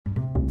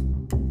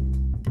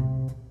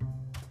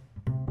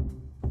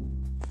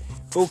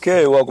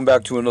Okay, welcome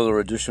back to another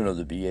edition of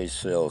the BA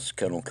Sales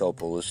Kennel Kelp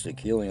Holistic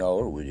Healing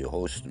Hour with your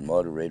host and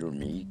moderator,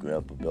 me,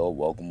 Grandpa Bill.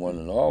 Welcome one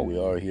and all. We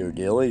are here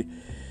daily.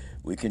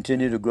 We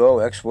continue to grow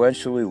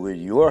exponentially with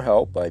your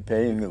help by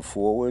paying it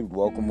forward.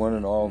 Welcome one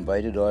and all,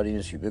 invited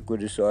audience,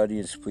 ubiquitous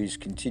audience. Please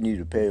continue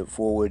to pay it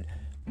forward.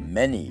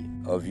 Many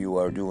of you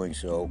are doing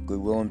so.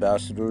 Goodwill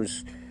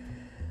ambassadors,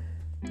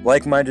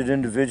 like-minded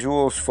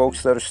individuals,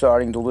 folks that are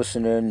starting to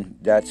listen in,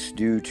 that's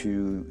due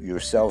to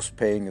yourselves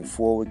paying it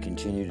forward.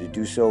 Continue to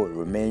do so. It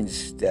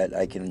remains that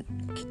I can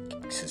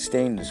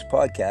sustain this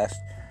podcast,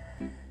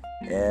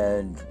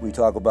 and we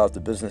talk about the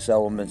business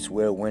elements,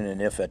 where, when,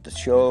 and if at the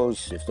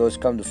shows. If those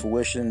come to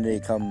fruition, they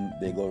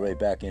go right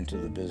back into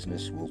the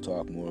business. We'll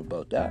talk more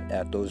about that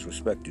at those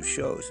respective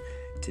shows.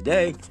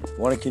 Today, I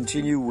want to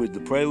continue with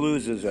the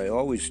preludes, as I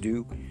always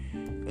do,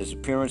 as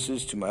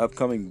appearances to my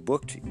upcoming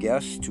booked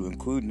guests, to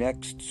include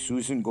next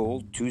Susan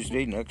Gold,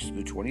 Tuesday next,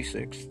 the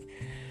 26th.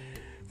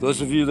 Those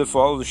of you that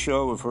follow the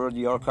show have heard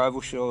the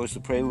archival shows, the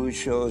prelude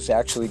shows,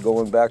 actually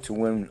going back to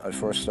when I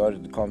first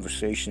started the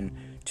conversation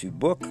to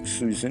book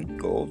Susan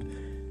Gold.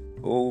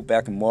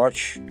 Back in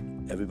March.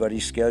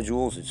 Everybody's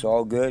schedules, it's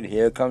all good.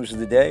 Here comes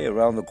the day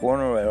around the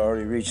corner. I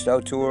already reached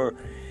out to her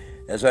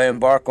as I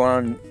embark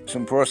on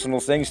some personal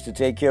things to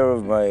take care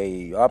of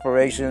my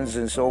operations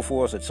and so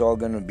forth. It's all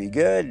going to be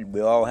good. We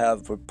all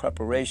have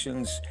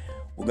preparations.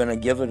 We're going to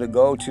give it a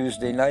go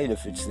Tuesday night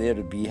if it's there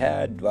to be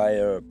had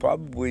via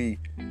probably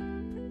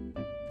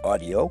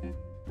audio,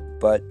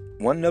 but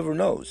one never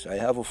knows. I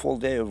have a full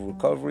day of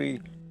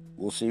recovery.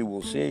 We'll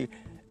see.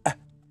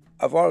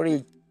 I've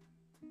already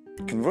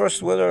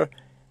conversed with her.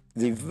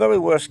 The very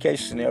worst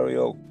case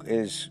scenario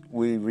is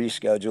we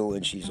reschedule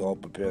and she's all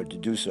prepared to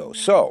do so.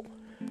 So,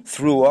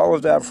 through all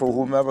of that, for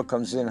whomever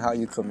comes in, how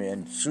you come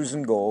in,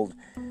 Susan Gold,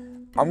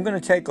 I'm going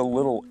to take a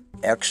little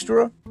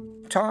extra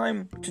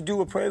time to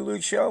do a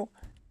prelude show.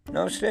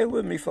 Now, stay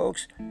with me,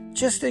 folks.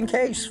 Just in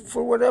case,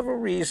 for whatever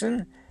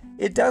reason,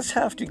 it does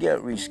have to get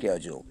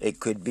rescheduled. It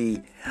could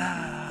be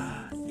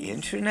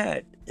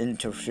internet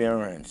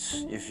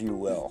interference, if you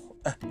will.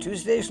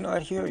 Tuesday's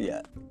not here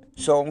yet.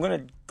 So I'm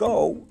going to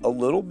go a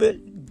little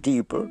bit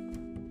deeper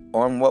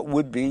on what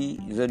would be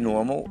the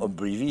normal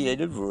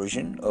abbreviated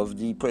version of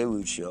the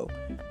prelude show,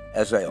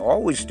 as I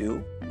always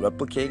do,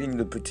 replicating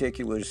the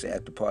particulars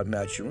at the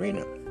Podmatch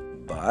Arena.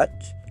 But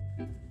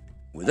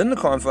within the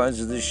confines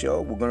of this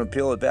show, we're going to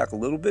peel it back a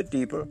little bit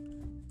deeper,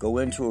 go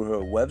into her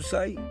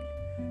website,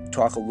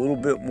 talk a little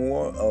bit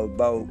more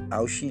about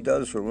how she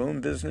does her own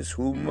business,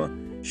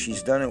 whom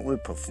she's done it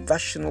with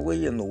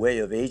professionally in the way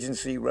of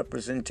agency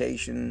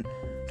representation,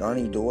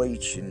 Donnie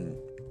Deutsch and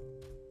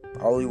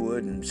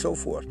Hollywood and so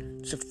forth.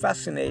 It's a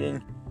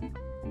fascinating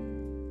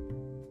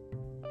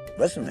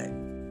resume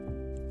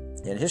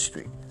in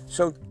history.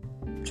 So,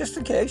 just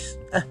in case,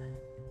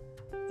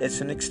 it's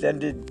an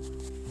extended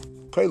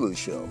prelude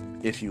show,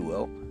 if you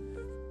will,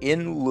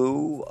 in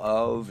lieu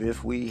of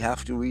if we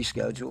have to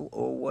reschedule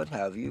or what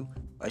have you.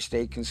 I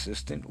stay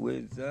consistent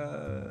with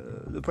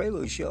the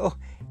prelude show,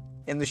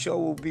 and the show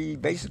will be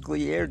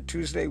basically aired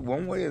Tuesday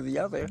one way or the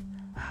other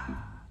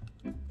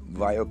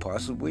via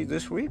possibly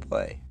this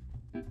replay.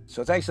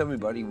 So thanks,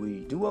 everybody.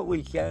 We do what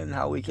we can,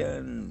 how we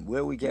can,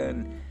 where we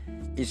can.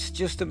 It's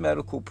just a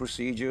medical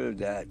procedure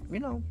that,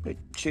 it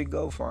should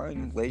go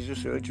fine. Laser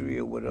surgery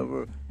or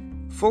whatever.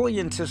 Fully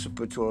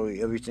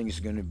anticipatory, everything's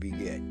going to be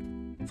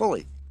good.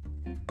 Fully.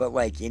 But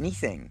like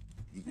anything,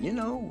 you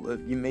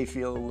may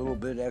feel a little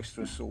bit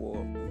extra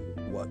sore,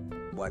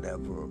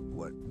 whatever.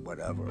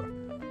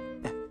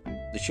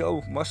 The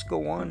show must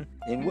go on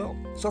and will.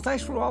 So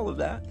thanks for all of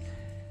that.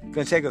 I'm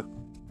going to take a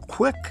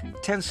quick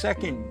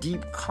 10-second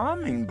deep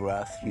calming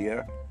breath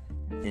here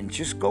and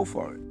just go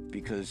for it,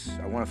 because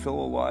I want to fill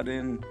a lot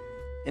in,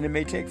 and it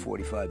may take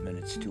 45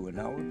 minutes to an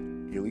hour.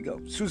 Here we go.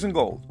 Susan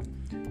Gold,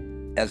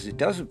 as it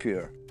does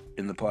appear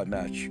in the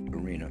Podmatch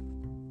Arena,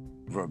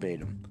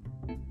 verbatim,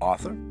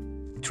 author,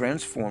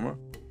 transformer,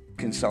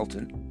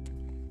 consultant,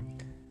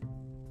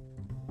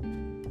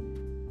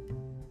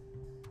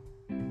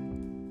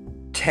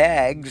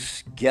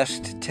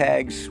 guest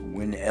tags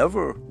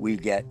whenever we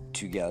get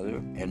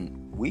together, and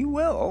we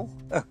will,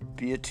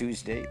 be it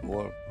Tuesday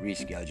or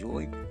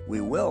rescheduling,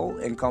 we will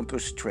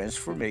encompass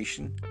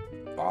transformation,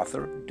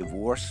 author,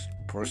 divorce,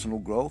 personal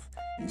growth,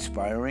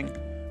 inspiring,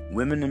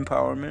 women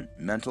empowerment,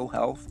 mental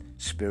health,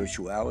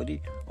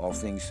 spirituality, all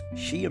things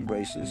she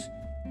embraces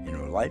in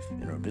her life,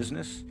 in her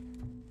business.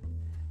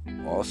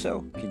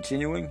 Also,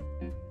 continuing,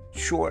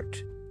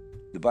 short,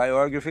 the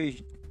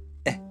biography,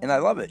 and I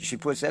love it. She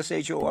puts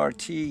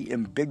SHORT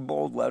in big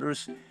bold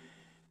letters.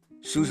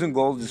 Susan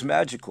Gold is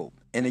magical.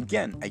 And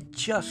again, I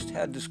just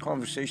had this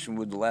conversation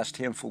with the last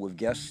handful of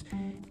guests,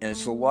 and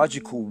it's a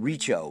logical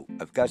reach out.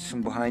 I've got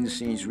some behind the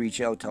scenes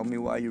reach out. Tell me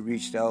why you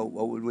reached out.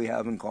 What would we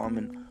have in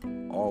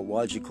common? All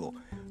logical.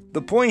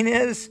 The point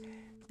is,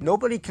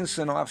 nobody can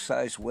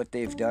synopsize what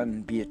they've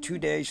done, be it 2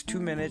 days, 2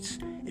 minutes,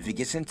 if it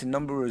gets into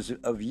numbers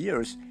of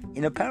years,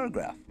 in a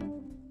paragraph.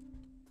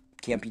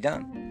 Can't be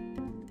done.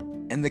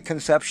 And the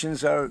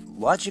conceptions are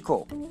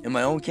logical. In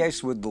my own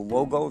case, with the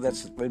logo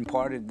that's been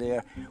parted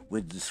there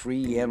with the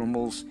three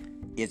animals,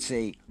 it's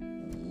a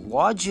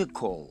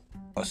logical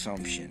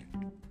assumption.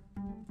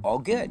 All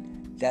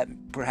good. That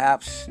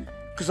perhaps,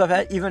 because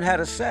I've even had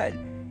it said,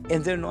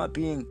 and they're not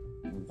being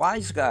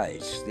wise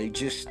guys. They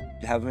just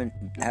haven't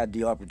had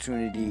the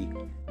opportunity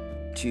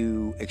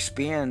to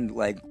expand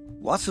like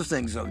lots of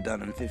things I've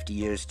done in 50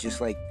 years,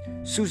 just like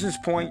Susan's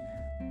Point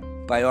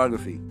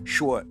biography,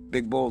 short,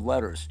 big, bold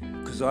letters,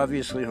 because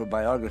obviously her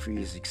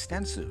biography is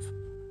extensive.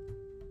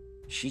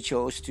 She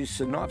chose to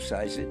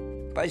synopsize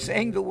it by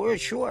saying the word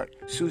short.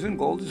 Susan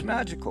Gold is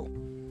magical.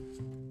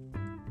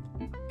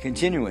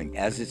 Continuing,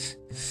 as it's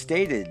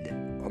stated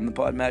on the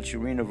Podmatch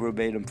Arena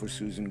verbatim for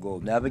Susan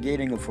Gold,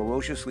 navigating a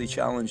ferociously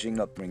challenging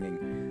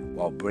upbringing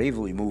while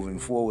bravely moving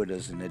forward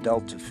as an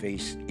adult to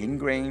face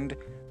ingrained,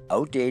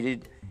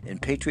 outdated, and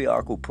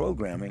patriarchal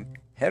programming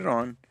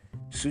head-on,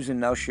 Susan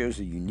now shares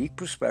a unique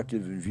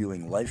perspective in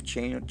viewing life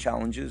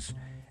challenges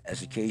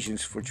as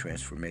occasions for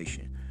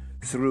transformation.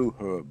 Through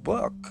her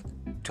book,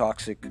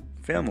 Toxic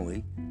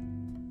Family,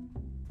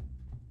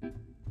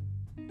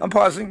 I'm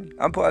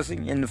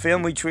pausing. In the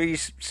family tree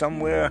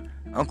somewhere,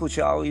 Uncle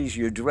Charlie's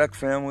your direct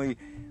family,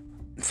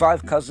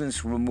 5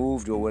 cousins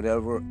removed or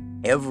whatever.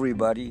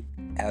 Everybody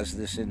has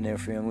this in their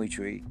family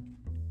tree,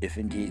 if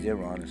indeed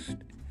they're honest.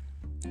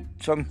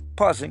 So I'm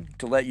pausing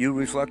to let you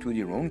reflect with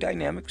your own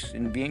dynamics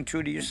and being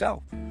true to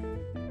yourself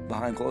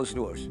behind closed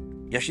doors.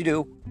 Yes, you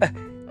do.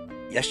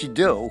 Yes, you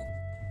do.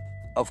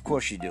 Of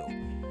course you do.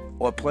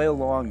 Or play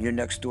along, your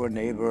next door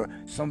neighbor,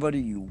 somebody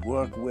you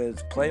work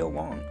with, play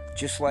along.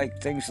 Just like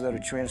things that are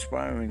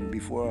transpiring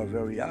before our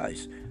very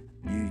eyes.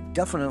 You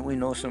definitely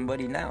know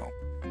somebody now.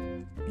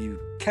 You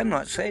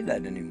cannot say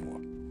that anymore.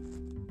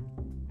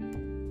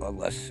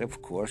 Unless,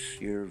 of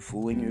course, you're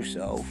fooling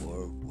yourself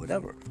or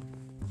whatever.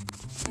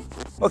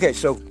 Okay,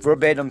 so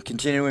verbatim,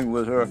 continuing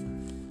with her.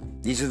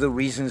 These are the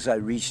reasons I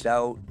reached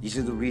out. These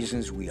are the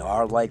reasons we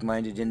are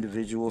like-minded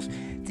individuals.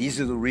 These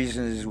are the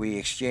reasons we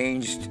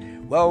exchanged,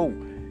 well,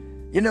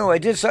 I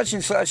did such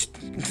and such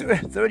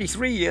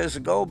 33 years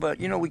ago, but,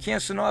 we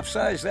can't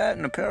synopsize that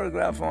in a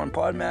paragraph on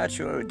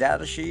Podmatch or a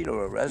data sheet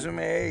or a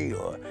resume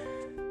or,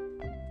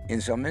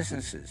 in some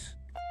instances,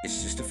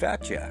 it's just a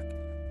fact check.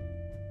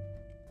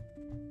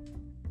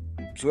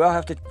 So we all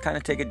have to kind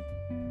of take a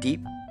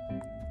deep,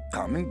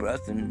 calming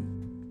breath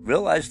and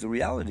realize the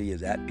reality of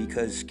that,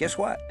 because guess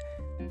what?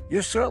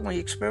 You're certainly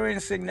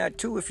experiencing that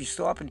too if you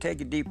stop and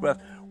take a deep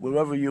breath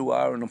wherever you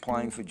are and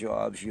applying for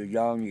jobs. You're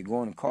young, you're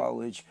going to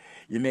college,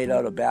 you made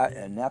out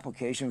an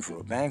application for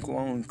a bank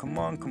loan. Come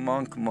on.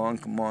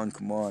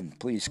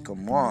 Please,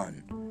 come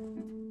on.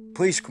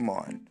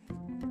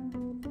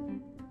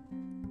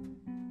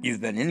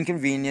 You've been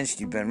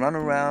inconvenienced, you've been run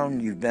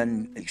around, you've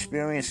been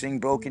experiencing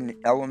broken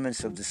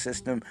elements of the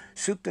system,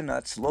 soup to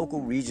nuts,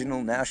 local,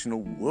 regional, national,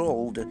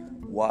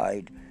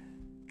 worldwide.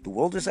 The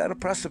world is at a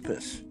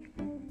precipice.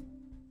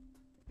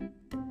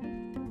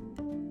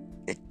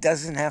 It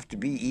doesn't have to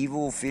be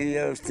evil,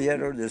 fear,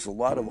 theater. There's a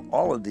lot of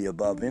all of the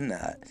above in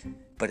that.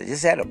 But it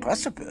is at a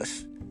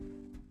precipice.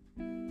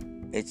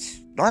 It's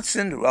not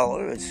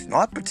Cinderella. It's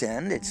not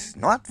pretend. It's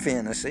not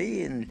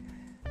fantasy. And,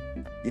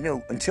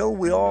 until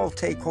we all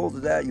take hold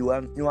of that, you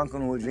aren't going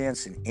to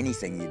advance in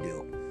anything you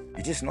do.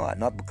 You're just not.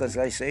 Not because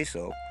I say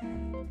so.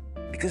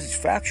 Because it's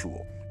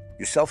factual.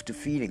 You're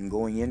self-defeating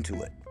going into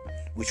it,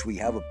 which we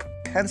have a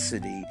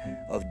propensity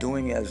of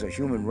doing as a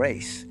human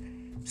race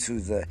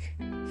through the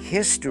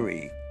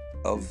history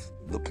of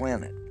the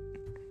planet.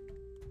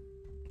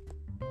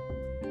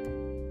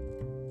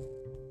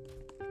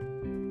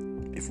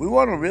 If we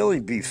want to really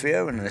be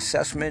fair in an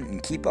assessment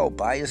and keep out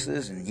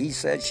biases and he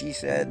said, she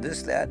said,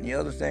 this, that, and the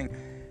other thing,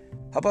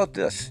 how about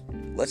this?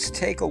 Let's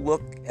take a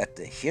look at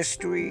the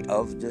history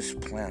of this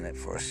planet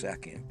for a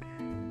second.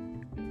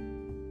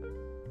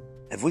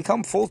 Have we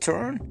come full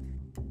turn?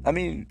 I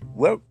mean,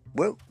 where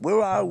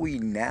are we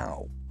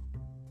now?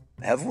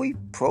 Have we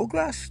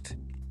progressed?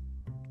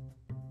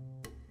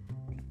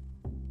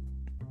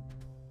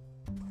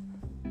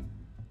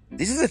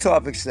 These are the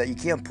topics that you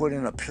can't put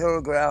in a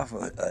paragraph,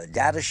 a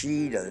data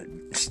sheet,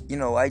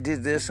 I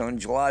did this on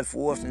July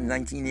 4th in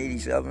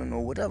 1987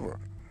 or whatever.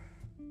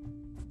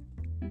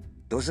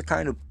 Those are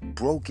kind of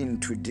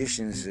broken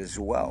traditions as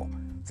well.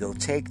 They'll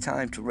take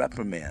time to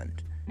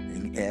reprimand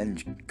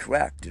and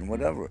correct and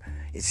whatever.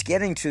 It's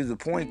getting to the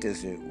point,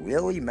 does it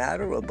really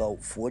matter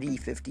about 40,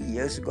 50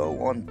 years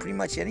ago on pretty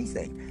much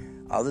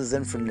anything other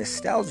than for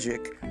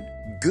nostalgic,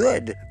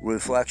 good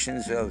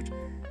reflections of,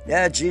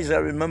 yeah, geez, I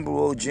remember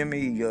old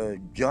Jimmy,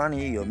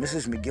 Johnny, or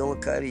Mrs.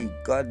 McGillicuddy.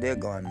 God, they're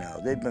gone now.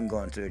 They've been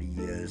gone 30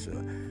 years.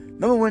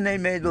 Remember when they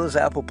made those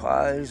apple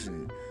pies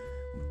and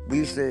we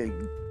used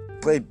to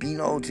play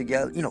Beano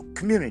together?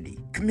 Community.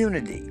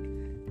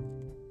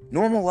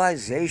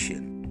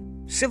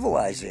 Normalization.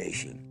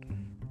 Civilization.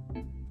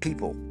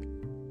 People.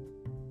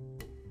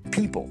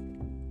 People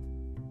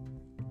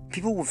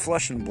with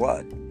flesh and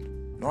blood.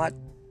 Not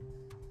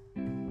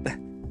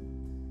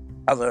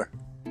other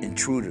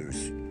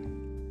intruders,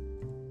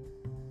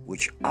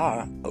 which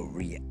are a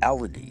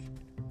reality.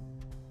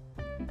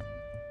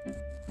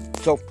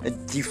 So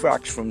it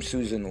defracts from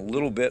Susan a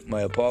little bit,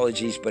 my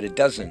apologies, but it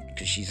doesn't,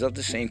 because she's of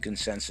the same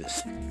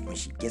consensus when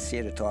she gets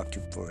here to talk to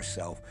for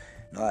herself,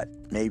 not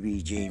maybe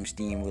James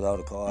Dean without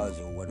a cause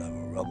or whatever,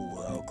 Rebel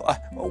without a cause,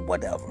 or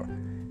whatever.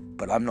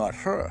 But I'm not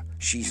her.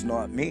 She's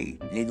not me.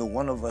 Neither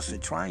one of us are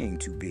trying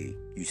to be,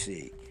 you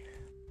see.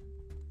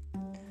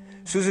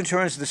 Susan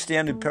turns the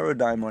standard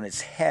paradigm on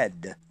its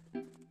head.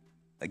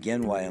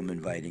 Again, why I'm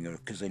inviting her,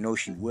 because I know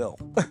she will.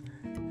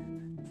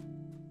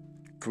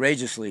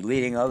 Courageously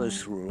leading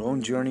others through her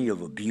own journey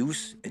of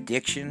abuse,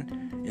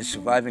 addiction, and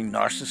surviving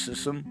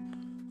narcissism,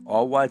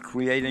 all while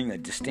creating a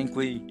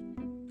distinctly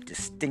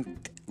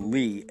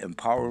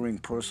empowering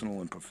personal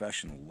and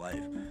professional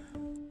life.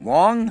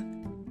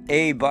 Long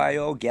A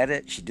bio, get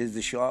it? She did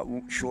the short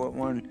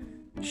one.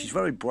 She's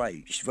very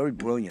bright. She's very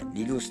brilliant,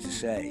 needless to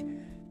say.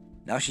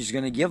 Now she's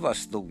going to give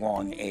us the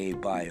long A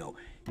bio.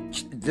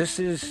 This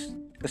is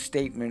a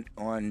statement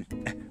on,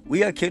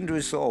 we are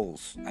kindred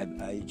souls.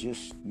 I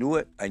just knew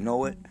it, I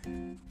know it,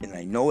 and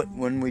I know it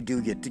when we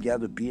do get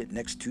together, be it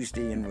next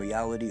Tuesday in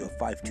reality or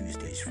 5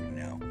 Tuesdays from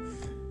now.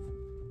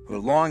 Her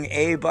long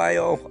A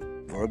bio,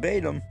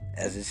 verbatim,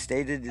 as it's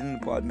stated in the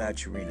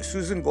Podmatch Arena.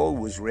 Susan Gold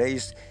was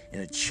raised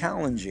in a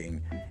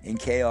challenging and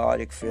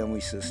chaotic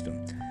family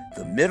system.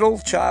 The middle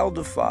child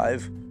of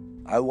 5,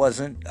 I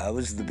wasn't, I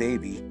was the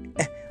baby.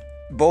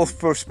 Both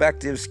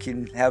perspectives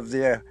can have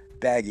their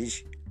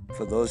baggage.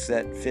 For those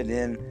that fit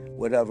in,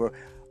 whatever.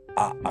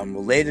 I'm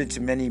related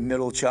to many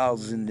middle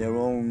childs in their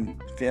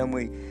own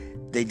family.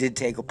 They did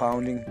take a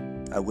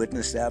pounding. I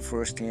witnessed that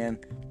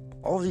firsthand.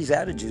 All of these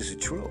adages are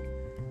true.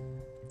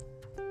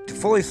 To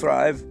fully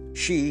thrive,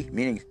 she,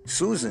 meaning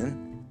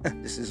Susan,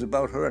 this is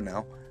about her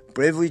now,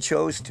 bravely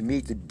chose to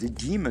meet the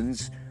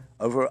demons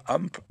of her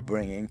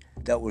upbringing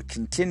that were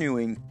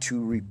continuing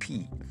to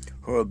repeat.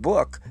 Her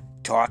book,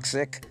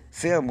 Toxic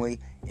Family,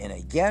 and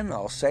again,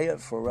 I'll say it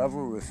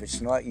forever, if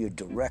it's not your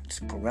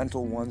direct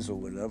parental ones or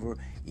whatever,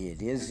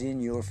 it is in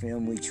your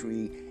family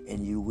tree,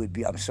 and you would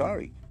be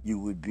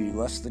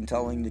less than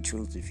telling the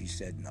truth if you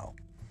said no.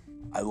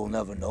 I will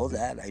never know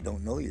that. I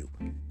don't know you.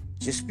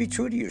 Just be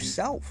true to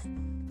yourself.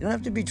 You don't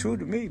have to be true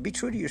to me. Be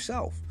true to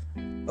yourself.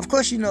 Of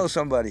course you know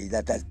somebody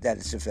that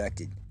is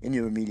affected in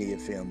your immediate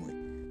family.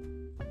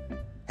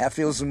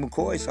 Hatfields and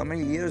McCoys, how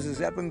many years has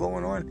that been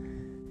going on?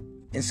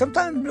 And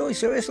sometimes, really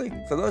seriously,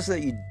 for those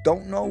that you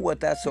don't know what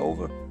that's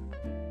over,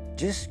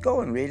 just go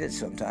and read it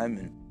sometime,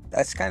 and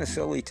that's kind of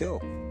silly too.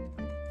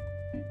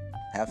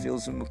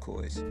 Hatfields and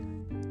McCoys.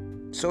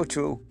 So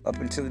true, up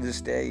until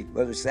this day,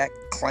 whether it's that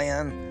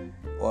clan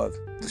or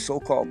the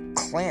so-called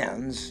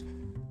clans,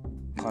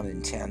 pun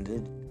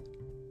intended,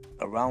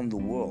 around the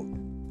world.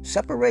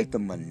 Separate the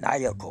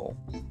maniacal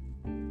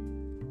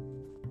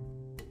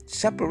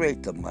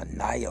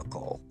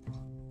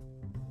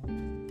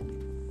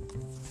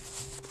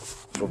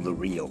from the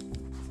real.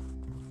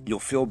 You'll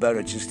feel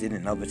better just in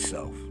and of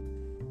itself.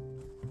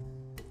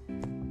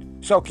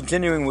 So,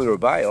 continuing with her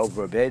bio,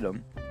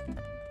 verbatim,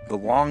 the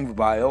long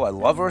bio, I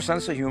love her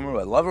sense of humor,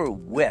 I love her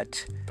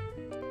wit,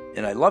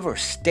 and I love her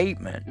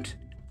statement.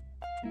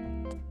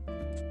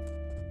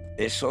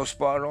 It's so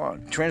spot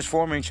on.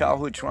 Transforming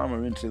childhood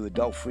trauma into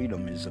adult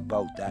freedom is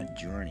about that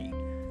journey.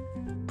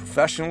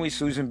 Professionally,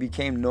 Susan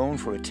became known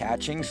for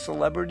attaching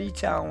celebrity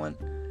talent.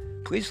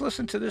 Please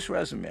listen to this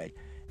resume.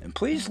 And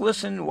please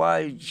listen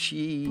why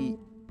she,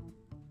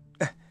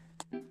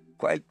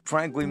 quite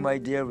frankly, my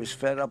dear, is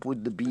fed up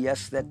with the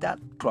BS that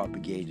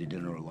propagated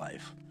in her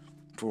life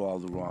for all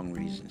the wrong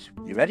reasons.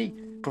 You ready?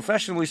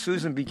 Professionally,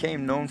 Susan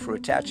became known for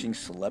attaching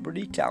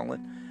celebrity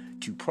talent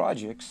to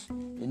projects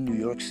in New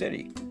York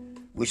City,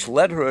 which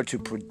led her to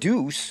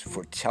produce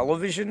for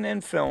television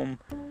and film,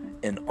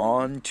 and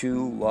on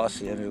to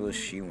Los Angeles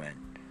she went.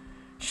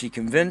 She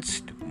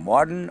convinced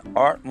modern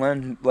art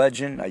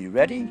legend, are you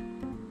ready?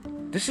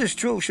 This is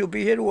true, she'll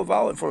be here to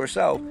avow it for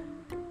herself.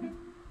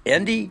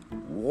 Andy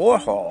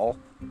Warhol,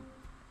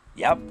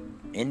 yep,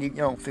 Andy,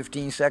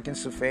 15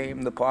 Seconds of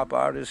Fame, the pop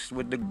artist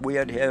with the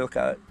weird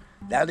haircut.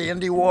 That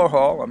Andy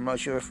Warhol, I'm not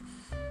sure if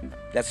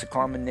that's a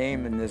common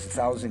name and there's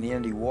 1,000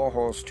 Andy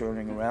Warhols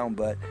turning around,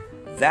 but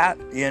that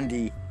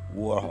Andy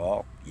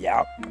Warhol,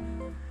 yep,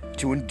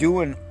 to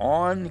do an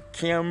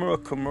on-camera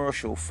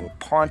commercial for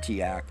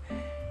Pontiac.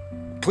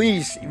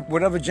 Please,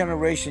 whatever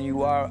generation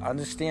you are,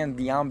 understand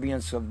the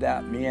ambience of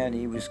that man.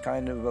 He was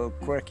kind of a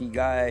quirky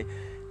guy.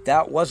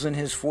 That wasn't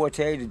his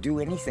forte to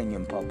do anything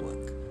in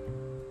public,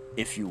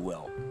 if you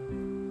will.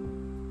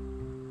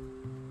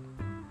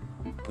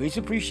 Please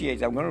appreciate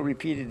that. I'm going to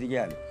repeat it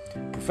again.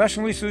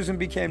 Professionally, Susan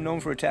became known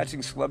for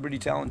attaching celebrity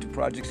talent to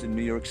projects in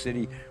New York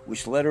City,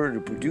 which led her to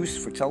produce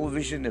for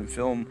television and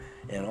film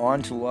and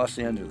on to Los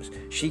Angeles.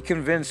 She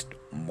convinced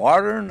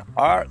modern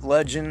art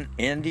legend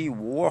Andy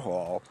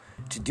Warhol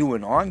to do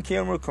an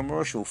on-camera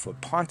commercial for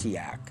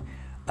Pontiac,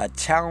 a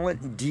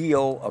talent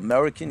deal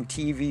American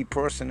TV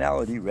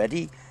personality.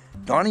 Ready?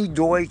 Donnie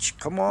Deutsch,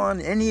 come on,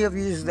 any of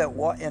you that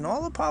want, and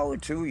all the power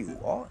to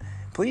you.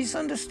 Please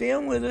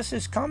understand where this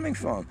is coming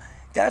from.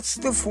 That's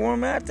the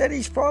format that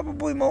he's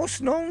probably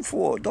most known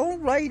for.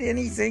 Don't write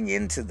anything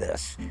into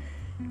this.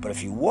 But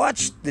if you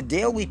watch the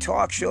daily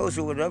talk shows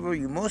or whatever,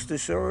 you most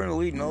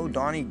assuredly know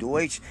Donnie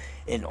Deutsch.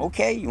 And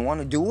okay, you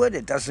want to do it,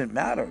 it doesn't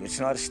matter. It's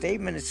not a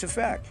statement, it's a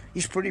fact.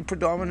 He's pretty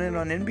predominant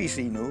on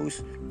NBC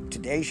News,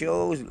 Today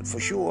shows, for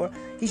sure.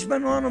 He's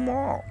been on them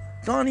all.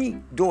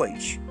 Donnie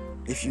Deutsch.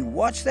 If you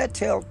watch that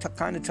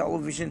kind of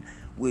television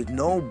with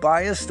no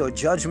bias or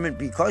judgment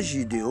because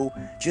you do,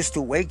 just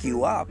to wake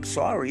you up,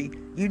 sorry,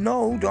 you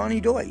know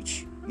Donnie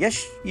Deutsch.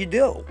 Yes, you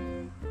do.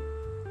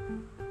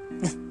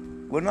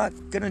 We're not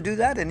going to do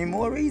that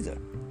anymore either.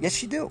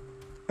 Yes, you do.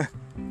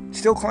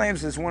 Still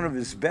claims it's one of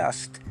his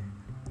best.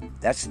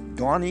 That's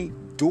Donnie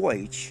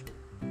Deutsch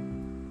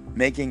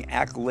making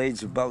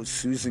accolades about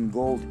Susan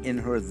Gold in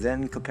her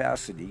then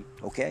capacity,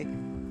 okay?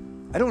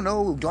 I don't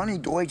know. Donnie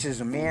Deutsch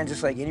is a man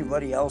just like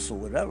anybody else or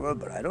whatever,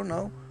 but I don't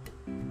know.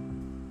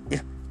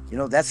 You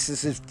know, that's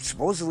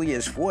supposedly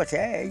his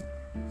forte,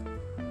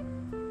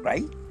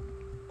 right?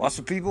 Lots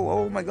of people,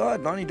 oh my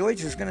God, Donnie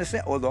Deutsch is going to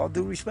say, with all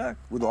due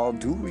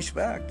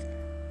respect.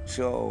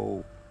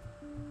 So,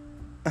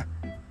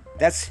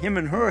 that's him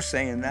and her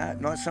saying that,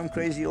 not some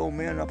crazy old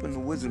man up in the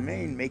woods of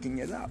Maine making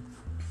it up,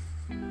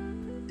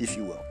 if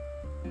you will.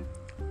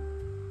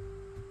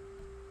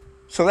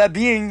 So that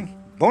being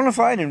bona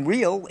fide and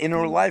real in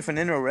her life and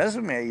in her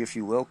resume, if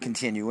you will,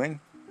 continuing,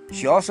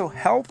 she also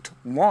helped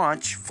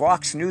launch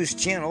Fox News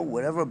Channel,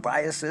 whatever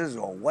biases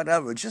or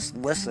whatever. Just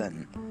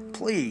listen,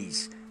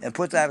 please, and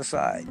put that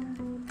aside,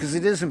 because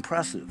it is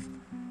impressive.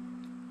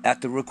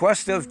 At the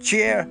request of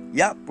Chair,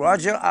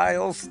 Roger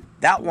Ailes,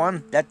 that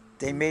one that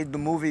they made the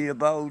movie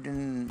about,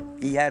 and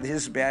he had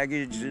his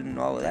baggage and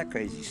all of that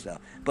crazy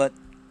stuff. But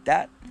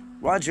that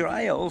Roger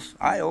Ailes,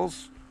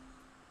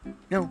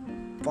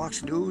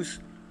 Fox News,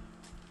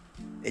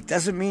 it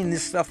doesn't mean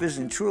this stuff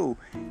isn't true.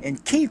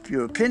 And keep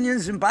your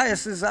opinions and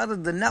biases out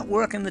of the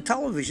network and the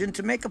television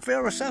to make a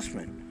fair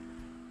assessment.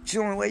 It's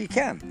the only way you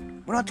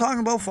can. We're not talking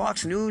about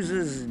Fox News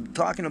is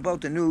talking about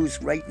the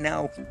news right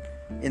now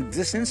in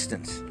this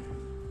instance.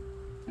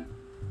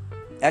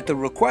 At the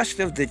request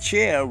of the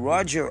chair,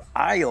 Roger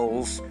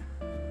Ailes,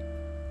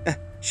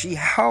 she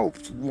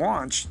helped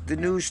launch the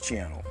news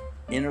channel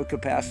in her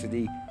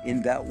capacity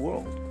in that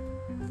world.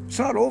 It's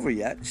not over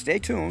yet. Stay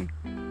tuned.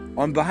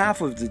 On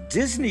behalf of the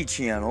Disney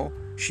Channel,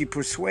 she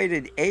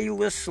persuaded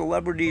A-list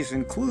celebrities,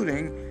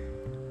 including,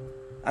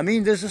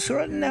 there's a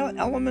certain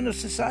element of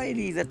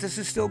society that this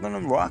is still going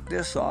to rock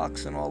their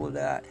socks and all of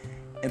that.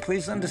 And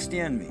please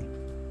understand me.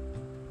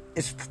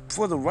 It's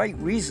for the right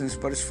reasons,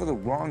 but it's for the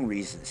wrong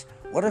reasons.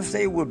 What if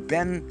they were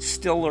Ben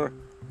Stiller,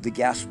 the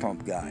gas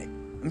pump guy?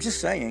 I'm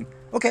just saying.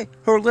 Okay,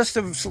 her list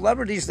of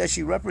celebrities that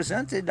she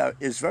represented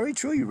is very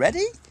true. You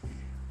ready?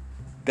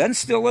 Ben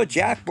Stiller,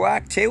 Jack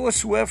Black, Taylor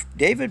Swift,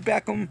 David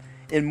Beckham,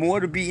 and more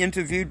to be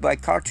interviewed by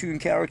cartoon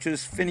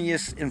characters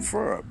Phineas and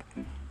Ferb.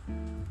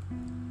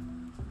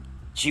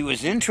 She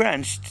was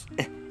entrenched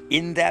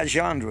in that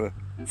genre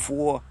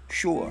for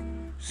sure.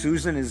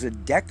 Susan is a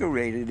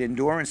decorated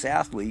endurance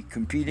athlete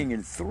competing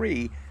in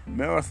 3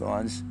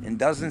 marathons and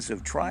dozens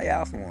of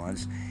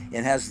triathlons,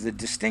 and has the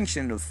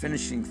distinction of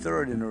finishing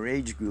 3rd in her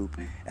age group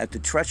at the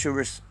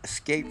treacherous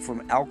Escape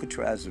from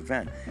Alcatraz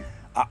event.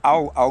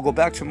 I'll go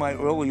back to my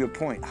earlier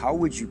point. How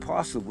would you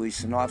possibly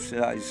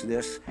synopsize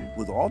this,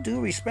 with all due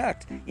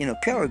respect, in a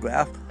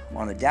paragraph,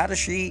 on a data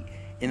sheet,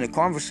 in a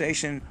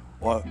conversation,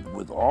 or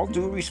with all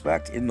due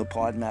respect, in the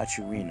Podmatch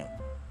arena?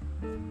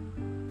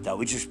 That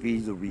would just be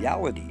the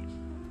reality.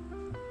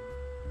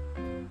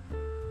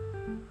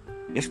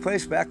 This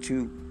plays back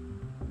to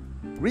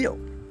real.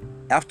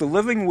 After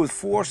living with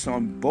force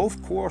on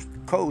both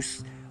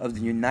coasts of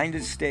the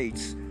United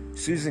States,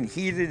 Susan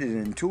heeded an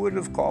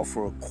intuitive call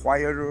for a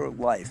quieter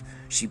life.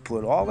 She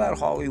put all that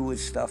Hollywood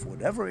stuff,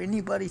 whatever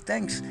anybody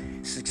thinks,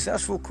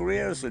 successful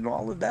careers and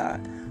all of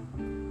that,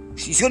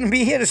 she shouldn't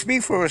be here to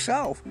speak for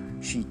herself.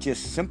 She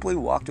just simply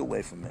walked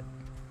away from it.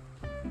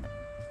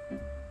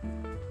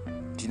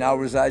 She now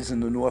resides in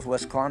the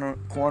northwest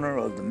corner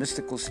of the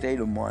mystical state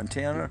of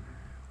Montana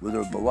with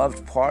her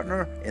beloved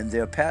partner and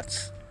their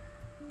pets,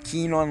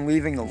 keen on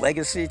leaving a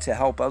legacy to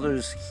help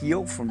others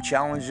heal from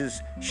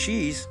challenges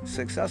she's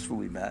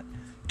successfully met.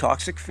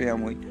 Toxic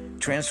family,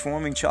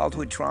 transforming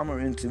childhood trauma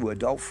into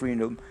adult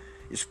freedom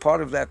is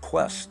part of that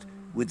quest,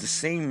 with the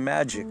same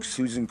magic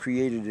Susan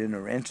created in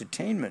her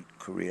entertainment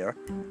career,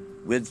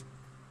 with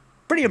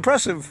pretty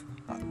impressive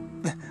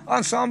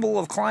ensemble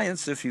of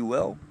clients, if you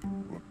will,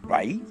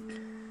 right?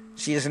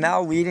 She is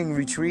now leading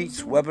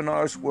retreats,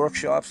 webinars,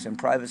 workshops, and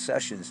private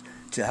sessions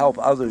to help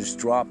others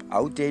drop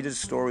outdated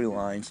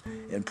storylines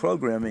and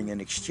programming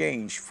in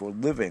exchange for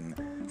living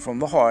from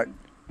the heart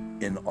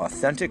in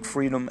authentic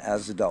freedom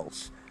as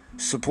adults.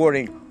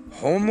 Supporting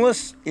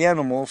homeless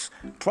animals,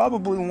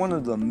 probably one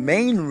of the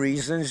main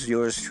reasons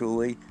yours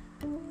truly,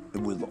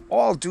 with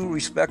all due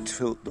respect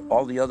to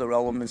all the other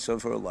elements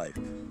of her life,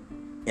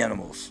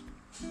 animals.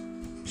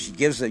 She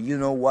gives a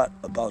you-know-what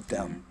about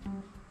them.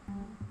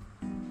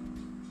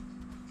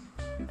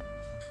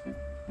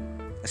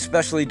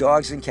 Especially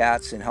dogs and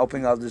cats, and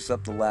helping others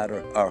up the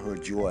ladder are her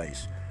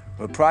joys.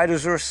 Her pride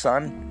is her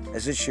son,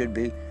 as it should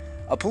be,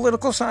 a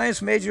political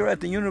science major at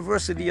the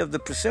University of the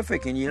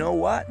Pacific, and you know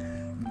what?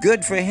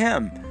 Good for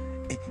him.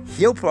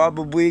 He'll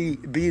probably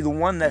be the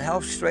one that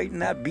helps straighten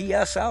that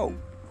BS out.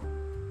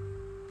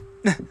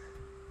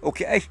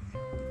 Okay?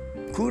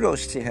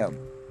 Kudos to him.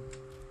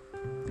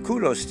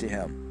 Kudos to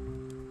him.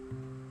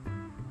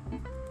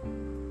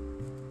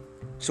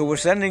 So we're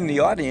sending the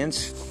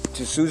audience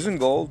to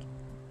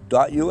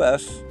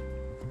susangold.us.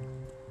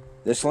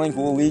 This link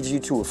will lead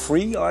you to a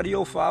free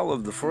audio file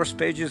of the first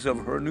pages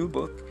of her new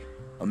book,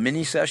 a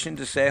mini session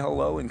to say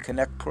hello and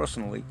connect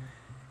personally,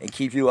 and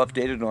keep you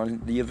updated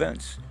on the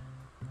events.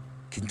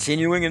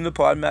 Continuing in the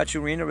Podmatch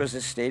arena, as I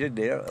stated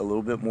there, a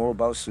little bit more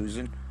about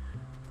Susan.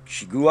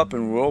 She grew up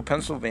in rural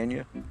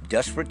Pennsylvania,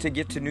 desperate to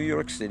get to New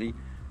York City,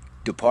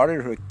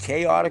 departed her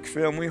chaotic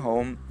family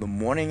home the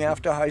morning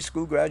after high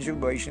school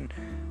graduation.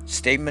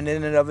 Statement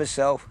in and of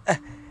itself,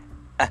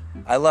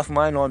 I left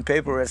mine on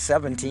paper at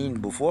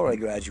 17 before I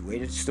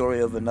graduated.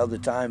 Story of another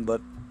time,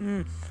 but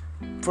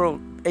for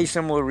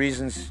asimilar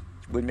reasons,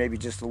 with maybe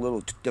just a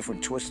little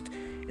different twist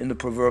in the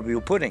proverbial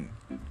pudding.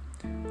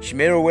 She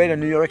made her way to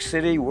New York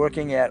City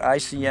working at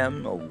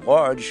ICM, a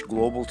large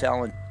global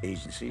talent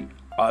agency,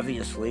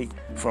 obviously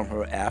from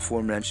her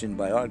aforementioned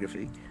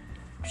biography.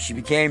 She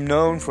became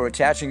known for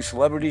attaching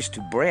celebrities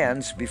to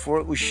brands before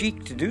it was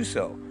chic to do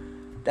so.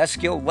 That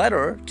skill led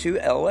her to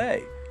LA,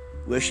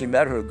 where she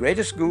met her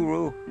greatest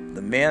guru,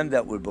 the man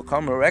that would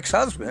become her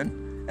ex-husband.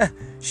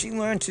 She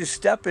learned to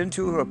step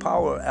into her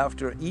power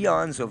after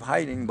eons of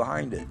hiding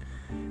behind it.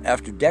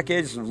 After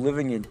decades of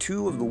living in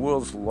two of the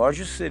world's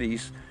largest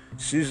cities,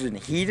 Susan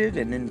heeded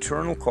an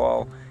internal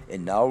call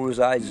and now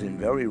resides in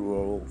very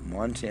rural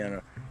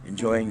Montana,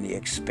 enjoying the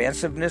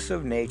expansiveness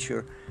of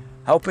nature,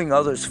 helping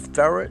others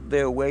ferret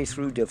their way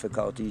through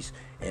difficulties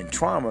and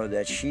trauma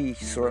that she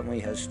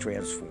certainly has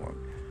transformed.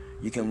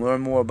 You can learn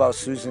more about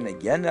Susan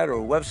again at her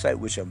website,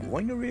 which I'm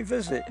going to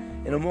revisit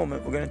in a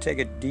moment. We're going to take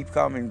a deep,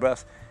 calming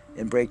breath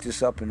and break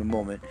this up in a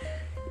moment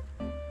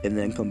and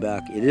then come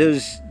back. It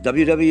is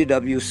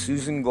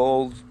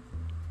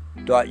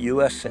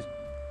www.susangold.us.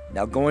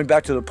 Now, going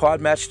back to the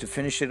Podmatch to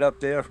finish it up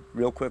there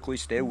real quickly,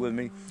 stay with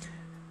me.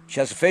 She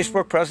has a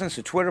Facebook presence,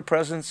 a Twitter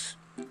presence,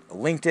 a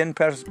LinkedIn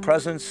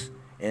presence,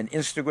 and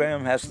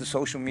Instagram has the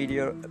social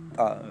media,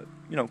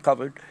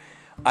 covered.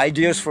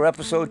 Ideas for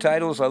episode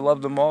titles, I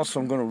love them all,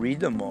 so I'm going to read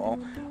them all.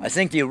 I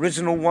think the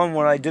original one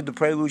when I did the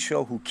Prelude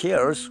show, Who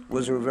Cares,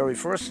 was her very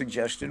first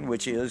suggestion,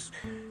 which is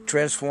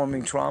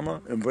Transforming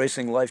Trauma,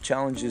 Embracing Life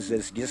Challenges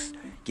as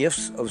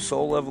Gifts of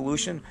Soul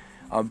Evolution.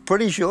 I'm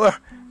pretty sure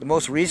the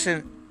most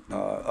recent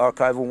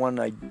archival one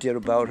I did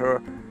about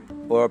her,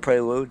 or a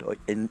Prelude,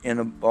 in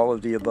all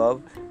of the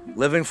above,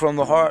 Living from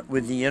the Heart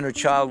with the Inner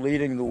Child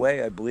Leading the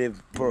Way, I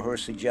believe per her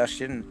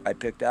suggestion, I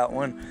picked that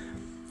one.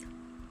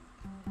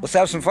 Let's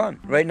have some fun.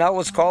 Right now,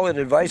 let's call it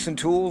Advice and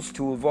Tools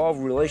to Evolve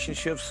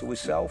Relationships with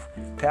Self,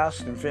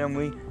 Past, and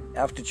Family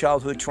After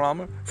Childhood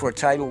Trauma, for a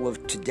title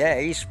of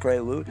today's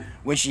Prelude.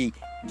 When she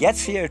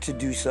gets here to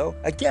do so,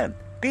 again,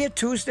 be it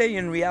Tuesday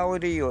in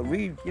reality or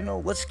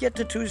let's get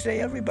to Tuesday,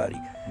 everybody.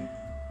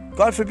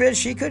 God forbid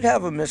she could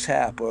have a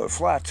mishap or a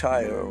flat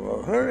tire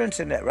or her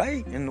internet,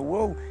 right? In the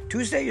world,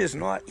 Tuesday is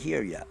not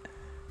here yet.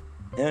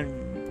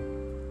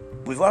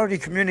 And we've already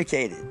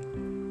communicated.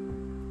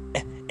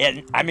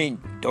 And, I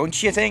mean,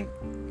 don't you think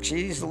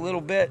she's a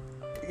little bit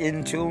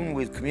in tune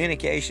with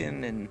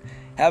communication and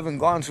having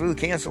gone through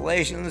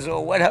cancellations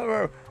or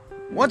whatever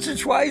once or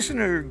twice in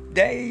her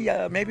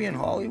day, maybe in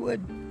Hollywood,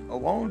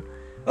 alone?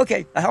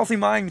 Okay, A Healthy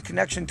Mind,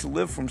 Connection to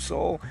Live from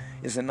Soul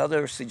is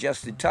another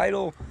suggested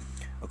title.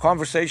 A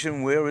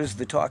conversation, where is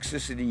the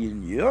toxicity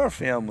in your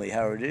family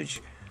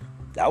heritage?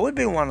 That would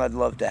be one I'd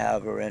love to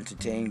have her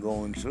entertain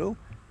going through.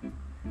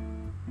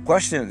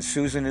 Questions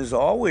Susan is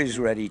always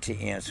ready to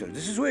answer.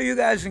 This is where you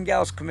guys and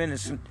gals come in.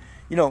 It's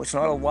not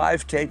a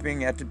live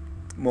taping at the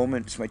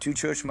moment. It's my two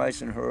church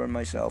mice and her and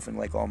myself and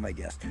like all my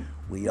guests.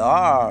 We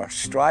are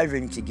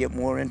striving to get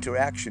more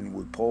interaction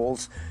with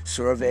polls,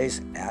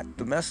 surveys at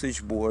the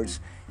message boards,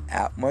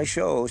 at my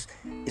shows.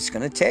 It's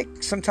going to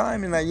take some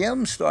time, and I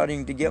am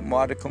starting to get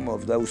modicum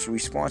of those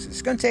responses.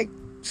 It's going to take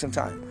some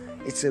time.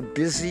 It's a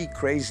busy,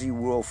 crazy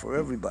world for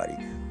everybody.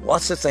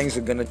 Lots of things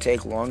are going to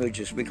take longer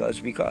just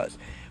because.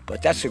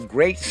 But that's a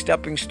great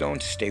stepping stone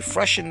to stay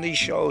fresh in these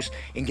shows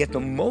and get the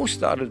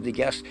most out of the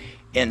guests.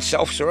 And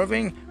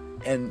self-serving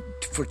and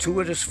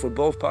fortuitous for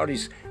both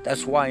parties.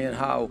 That's why and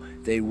how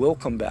they will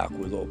come back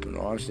with open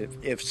arms. If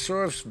it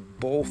serves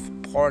both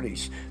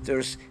parties,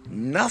 there's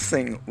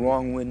nothing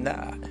wrong with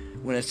that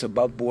when it's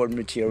above board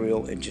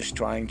material and just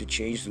trying to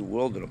change the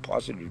world in a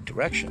positive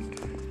direction.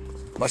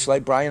 Much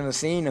like Brian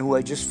Athene, who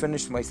I just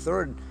finished my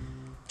third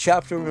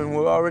chapter, and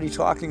we're already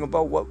talking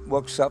about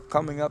what's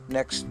coming up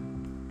next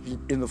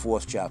in the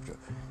fourth chapter.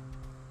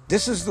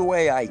 This is the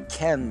way I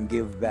can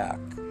give back,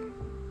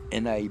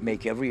 and I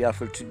make every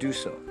effort to do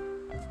so.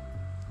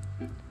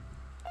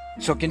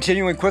 So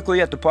continuing quickly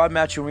at the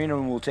Podmatch Arena,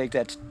 and we'll take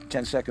that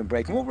 10-second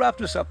break, and we'll wrap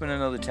this up in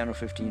another 10 or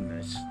 15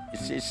 minutes.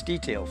 It's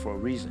detailed for a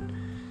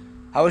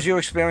reason. How has your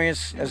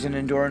experience as an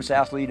endurance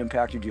athlete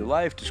impacted your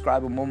life?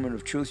 Describe a moment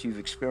of truth you've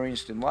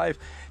experienced in life.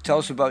 Tell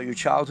us about your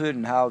childhood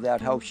and how that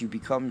helps you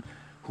become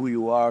who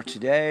you are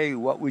today.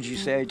 What would you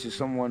say to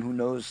someone who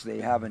knows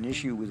they have an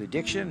issue with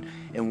addiction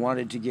and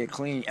wanted to get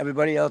clean?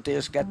 Everybody out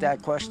there's got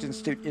that question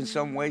in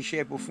some way,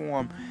 shape, or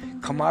form.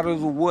 Come out of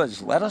the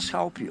woods. Let us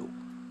help you.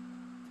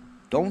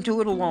 Don't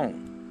do it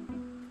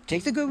alone.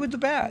 Take the good with the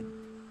bad.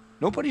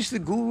 Nobody's the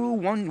guru,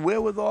 one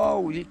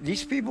wherewithal.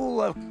 These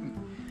people are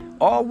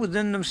all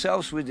within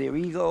themselves with their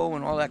ego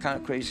and all that kind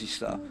of crazy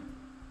stuff.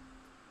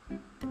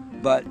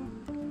 But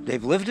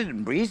they've lived it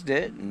and breathed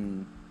it,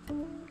 and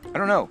I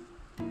don't know.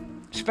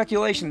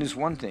 Speculation is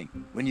one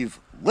thing. When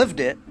you've lived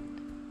it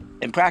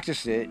and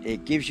practiced it,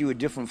 it gives you a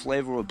different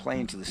flavor of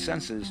playing to the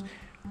senses,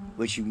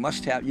 which you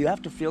must have. You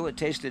have to feel it,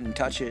 taste it, and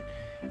touch it,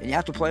 and you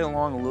have to play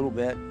along a little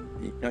bit.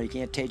 You know, you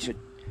can't taste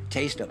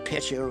a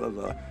picture of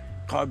a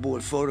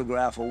cardboard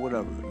photograph or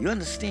whatever. You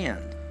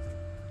understand.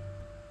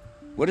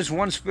 What is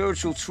one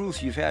spiritual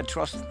truth you've had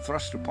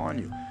thrust upon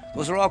you?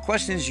 Those are all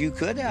questions you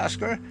could ask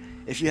her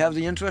if you have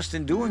the interest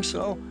in doing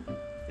so,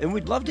 and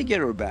we'd love to get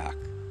her back.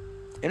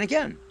 And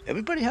again,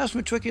 everybody has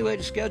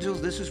matriculated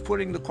schedules. This is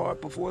putting the cart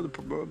before the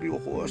proverbial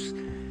horse,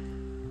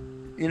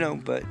 you know,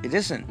 but it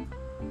isn't.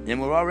 And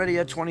we're already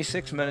at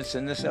 26 minutes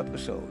in this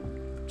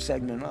episode,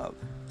 segment of.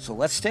 So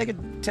let's take a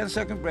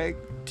 10-second break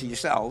to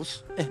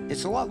yourselves.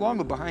 It's a lot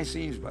longer behind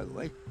scenes, by the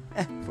way,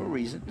 for a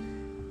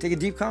reason. Take a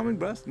deep, calming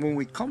breath. When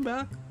we come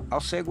back, I'll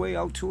segue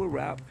out to a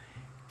wrap.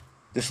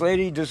 This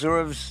lady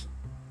deserves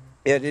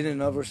it in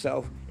and of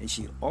herself, and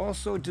she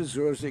also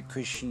deserves it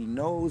because she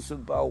knows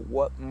about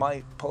what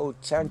might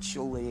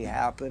potentially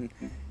happen.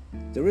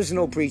 There is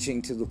no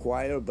preaching to the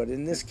choir, but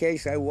in this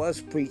case, I was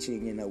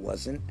preaching, and I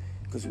wasn't,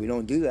 because we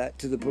don't do that,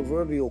 to the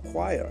proverbial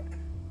choir.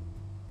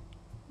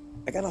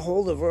 I got a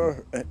hold of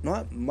her,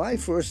 not my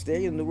first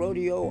day in the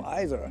rodeo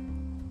either.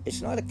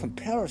 It's not a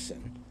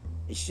comparison.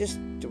 It's just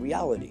the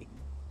reality.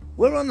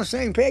 We're on the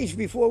same page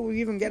before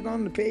we even get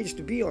on the page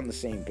to be on the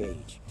same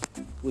page,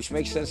 which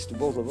makes sense to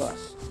both of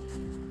us.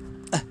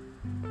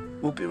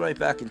 We'll be right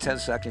back in 10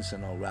 seconds,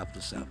 and I'll wrap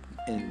this up.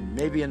 And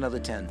maybe another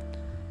 10.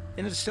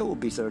 And it still will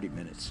be 30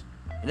 minutes.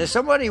 And as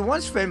somebody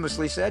once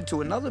famously said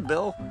to another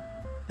Bill,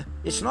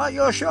 it's not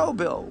your show,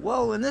 Bill.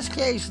 Well, in this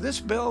case, this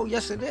Bill,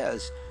 yes, it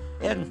is.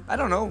 And I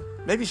don't know,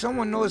 maybe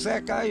someone knows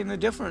that guy in a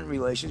different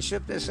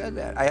relationship that said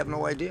that. I have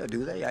no idea,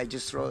 do they? I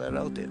just throw that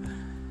out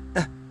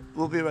there.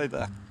 We'll be right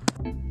back.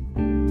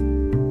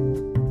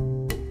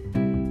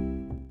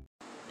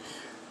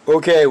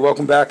 Okay,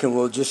 welcome back, and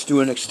we'll just do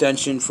an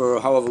extension for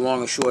however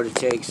long or short it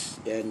takes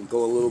and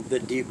go a little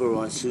bit deeper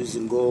on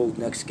Susan Gold,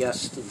 next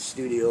guest to the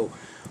studio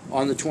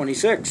on the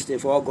 26th,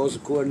 if all goes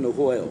according to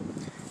Hoyle.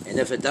 And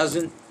if it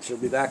doesn't, she'll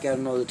be back at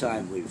another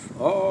time. We've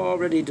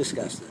already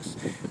discussed this.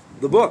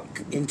 The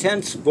book,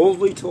 intense,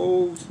 boldly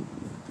told,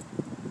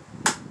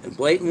 and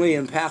blatantly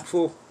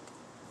impactful.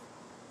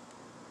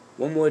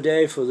 One more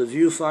day for the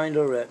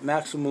viewfinder at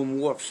maximum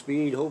warp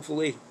speed,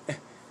 hopefully.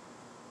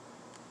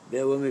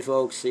 Bear with me,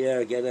 folks.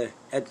 Yeah,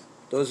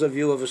 those of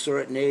you of a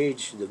certain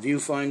age, the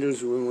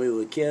viewfinders when we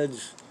were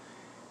kids,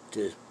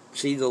 to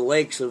see the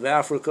lakes of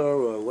Africa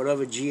or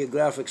whatever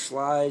geographic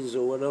slides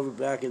or whatever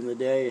back in the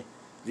day.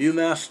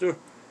 Viewmaster,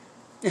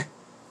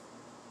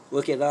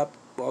 look it up.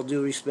 All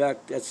due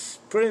respect, that's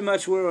pretty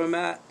much where I'm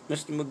at,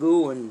 Mr.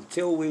 Magoo,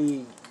 until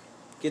we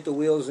get the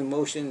wheels in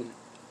motion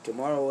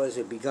tomorrow as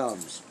it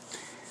becomes.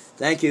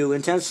 Thank you.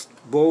 Intense,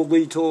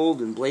 boldly told,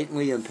 and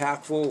blatantly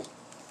impactful.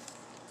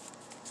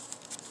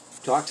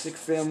 Toxic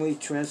Family,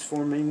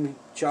 Transforming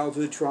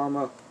Childhood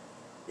Trauma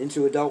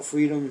into Adult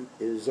Freedom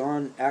is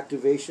on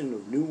activation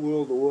of New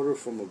World Order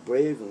from a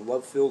brave and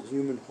love-filled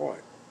human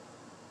heart.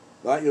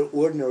 Not your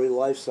ordinary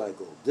life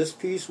cycle. This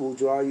piece will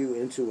draw you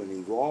into an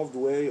evolved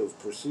way of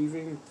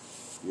perceiving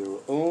your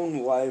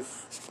own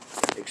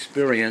life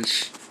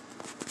experience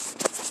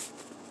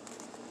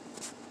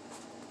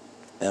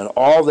and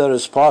all that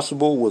is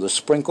possible with a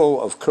sprinkle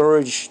of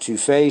courage to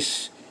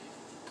face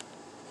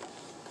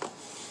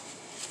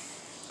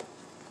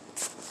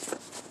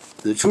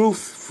the truth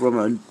from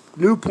a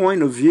new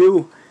point of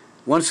view.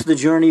 Once the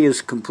journey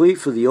is complete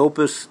for the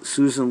opus,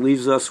 Susan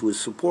leaves us with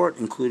support,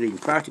 including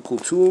practical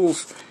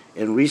tools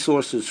and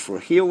resources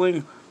for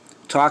healing,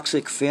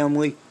 Toxic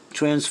Family,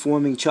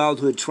 Transforming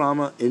Childhood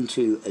Trauma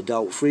into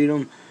Adult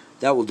Freedom.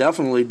 That will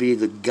definitely be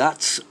the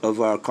guts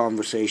of our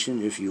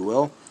conversation, if you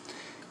will,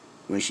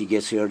 when she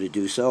gets here to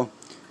do so.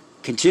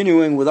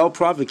 Continuing without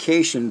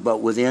provocation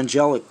but with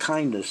angelic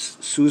kindness,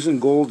 Susan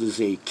Gold is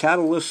a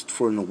catalyst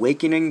for an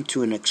awakening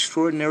to an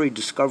extraordinary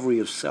discovery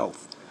of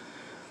self.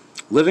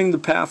 Living the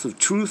path of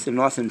truth and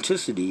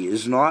authenticity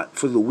is not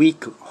for the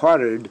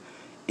weak-hearted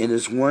and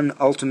is one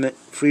ultimate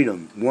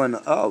freedom, one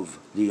of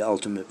the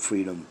ultimate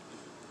freedom.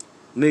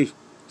 Let me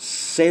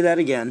say that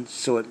again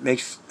so it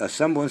makes a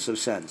semblance of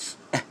sense.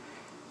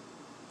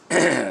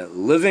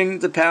 Living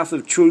the path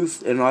of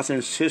truth and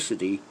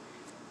authenticity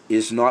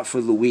is not for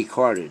the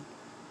weak-hearted.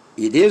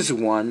 It is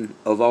one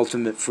of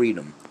ultimate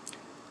freedom.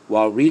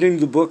 While reading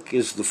the book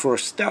is the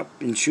first step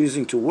in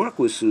choosing to work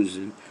with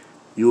Susan,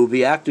 You will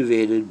be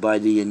activated by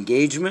the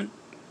engagement,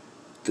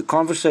 the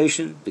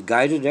conversation, the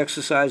guided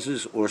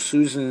exercises, or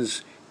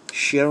Susan's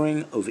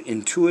sharing of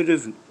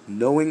intuitive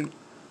knowing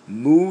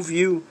move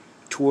you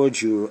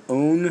towards your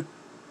own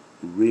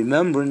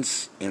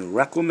remembrance and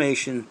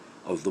reclamation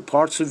of the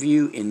parts of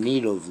you in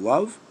need of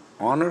love,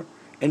 honor,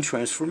 and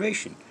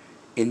transformation.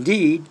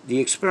 Indeed, the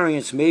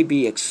experience may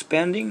be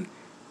expanding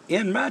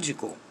and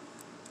magical.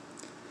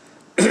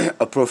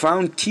 A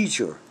profound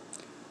teacher.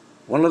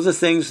 One of the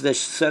things that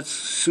sets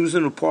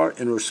Susan apart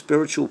in her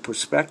spiritual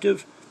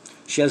perspective,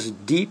 she has a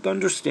deep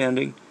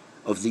understanding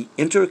of the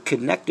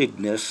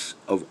interconnectedness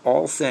of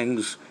all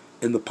things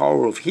and the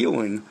power of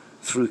healing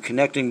through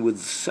connecting with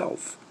the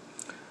self.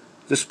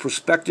 This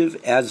perspective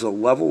adds a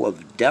level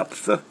of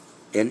depth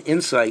and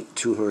insight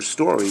to her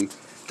story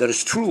that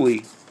is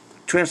truly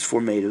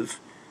transformative.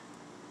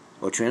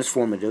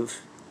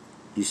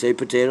 You say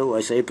potato,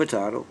 I say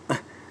potato.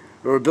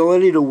 Her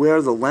ability to wear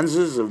the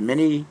lenses of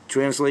many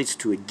translates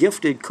to a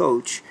gifted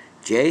coach,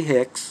 Jay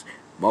Hicks,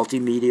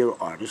 multimedia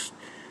artist.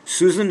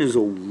 Susan is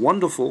a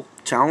wonderful,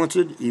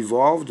 talented,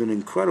 evolved, and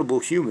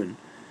incredible human.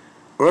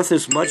 Earth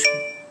is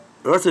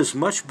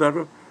much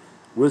better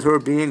with her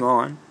being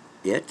on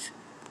it.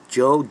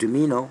 Joe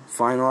Domino,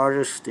 fine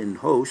artist and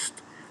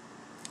host.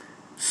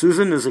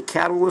 Susan is a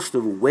catalyst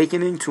of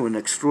awakening to an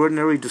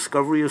extraordinary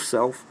discovery of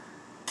self.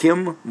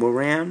 Kim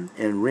Moran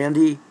and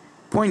Randy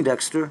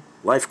Poindexter,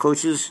 life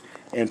coaches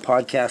and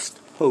podcast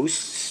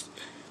hosts.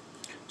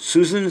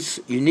 Susan's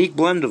unique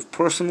blend of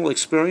personal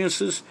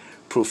experiences,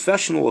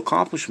 professional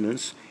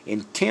accomplishments,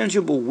 and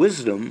tangible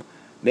wisdom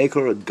make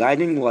her a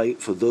guiding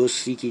light for those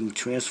seeking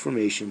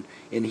transformation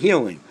and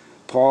healing.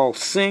 Paul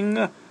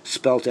Singh,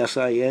 spelt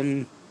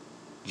Singh,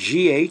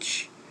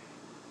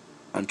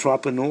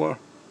 entrepreneur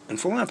and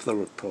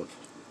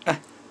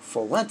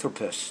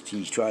philanthropist,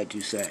 he tried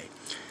to say.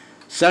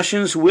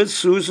 Sessions with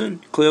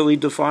Susan clearly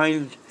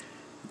defined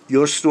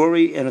your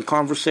story in a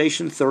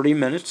conversation, 30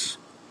 minutes.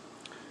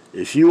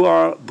 If you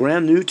are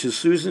brand new to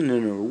Susan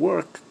and her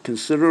work,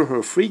 consider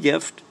her free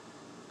gift.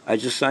 I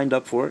just signed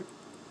up for it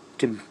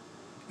to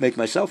make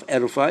myself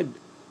edified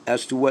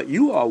as to what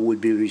you all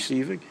would be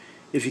receiving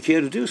if you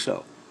care to do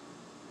so.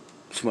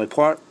 It's my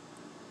part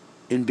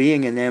in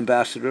being an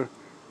ambassador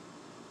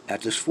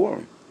at this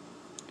forum.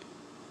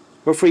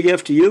 Her free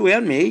gift to you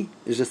and me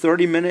is a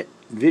 30-minute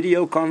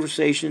video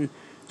conversation.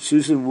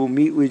 Susan will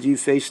meet with you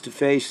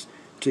face-to-face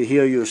to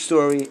hear your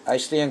story. I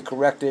stand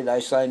corrected. I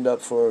signed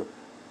up for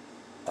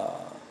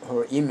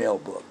her email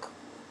book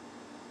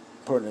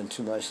pertinent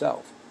to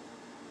myself.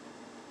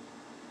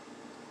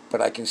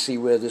 But I can see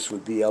where this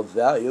would be of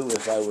value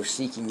if I were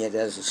seeking it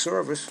as a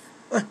service,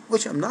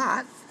 which I'm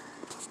not.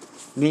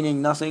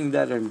 Meaning nothing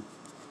that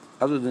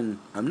other than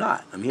I'm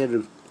not. I'm here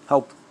to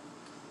help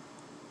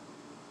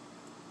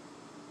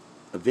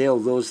avail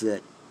those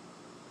that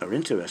are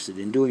interested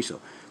in doing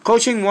so.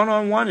 Coaching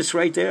one-on-one, it's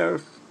right there.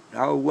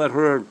 I'll let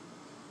her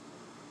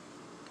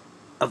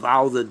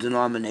avow the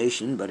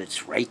denomination, but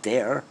it's right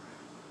there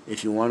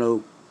if you want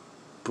to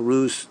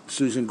peruse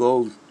Susan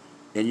Gold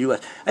in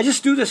U.S. I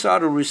just do this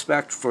out of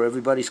respect for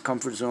everybody's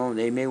comfort zone.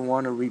 They may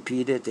want to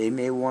repeat it. They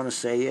may want to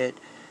say it.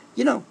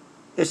 You know,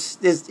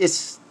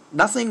 it's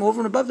nothing over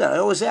and above that. I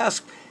always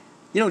ask,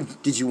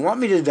 did you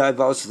want me to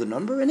divulge the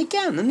number? And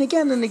again, and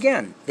again, and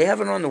again. They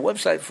have it on the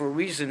website for a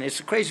reason. It's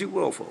a crazy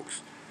world,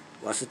 folks.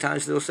 Lots of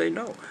times they'll say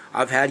no.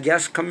 I've had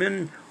guests come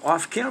in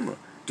off camera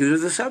due to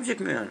the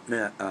subject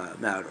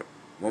matter.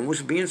 One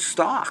was being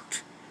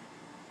stalked.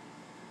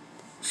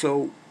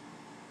 So,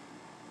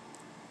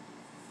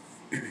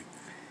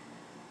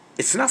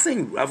 it's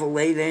nothing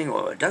revelating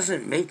or it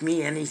doesn't make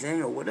me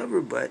anything or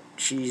whatever, but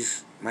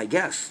she's my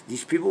guest.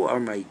 These people are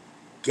my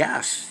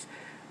guests.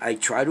 I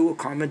try to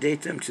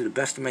accommodate them to the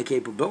best of my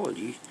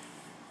capability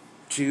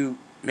to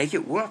make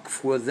it work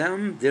for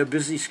them, their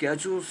busy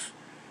schedules,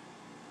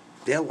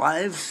 their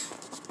lives.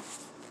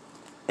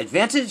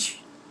 Advantage,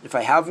 if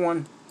I have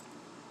one,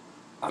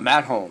 I'm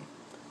at home.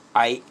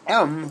 I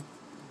am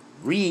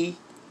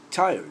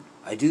retired.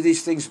 I do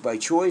these things by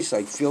choice.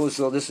 I feel as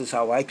though this is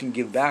how I can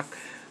give back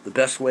the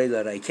best way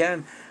that I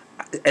can.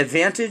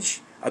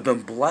 Advantage, I've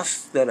been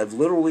blessed that I've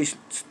literally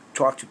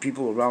talked to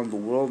people around the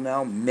world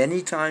now,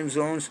 many time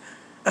zones.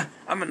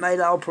 I'm a night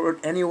owl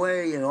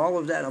anyway, and all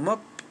of that. I'm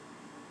up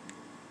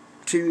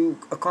to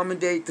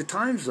accommodate the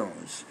time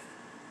zones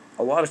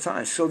a lot of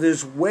times. So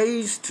there's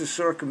ways to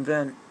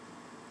circumvent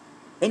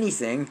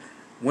anything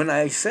when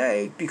I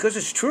say, because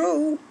it's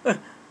true,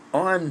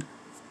 on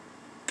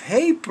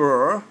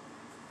paper,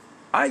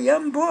 I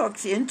am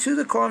booked into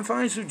the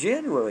confines of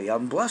January.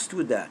 I'm blessed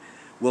with that.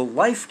 Will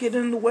life get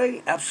in the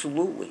way?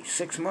 Absolutely.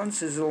 6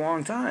 months is a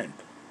long time.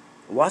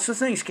 Lots of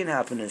things can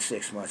happen in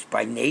 6 months,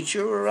 by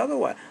nature or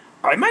otherwise.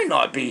 I might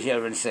not be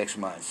here in 6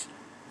 months,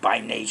 by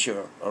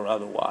nature or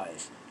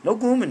otherwise. No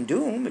gloom and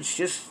doom. It's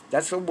just,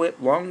 that's a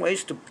long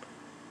ways to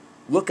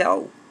look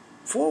out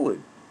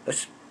forward,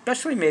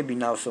 especially maybe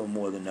now so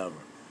more than ever.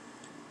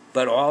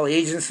 But all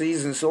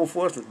agencies and so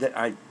forth,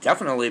 I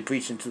definitely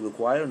preaching to the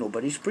choir.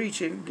 Nobody's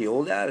preaching, the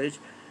old adage.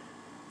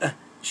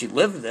 She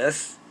lived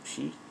this.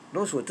 She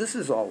knows what this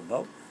is all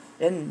about.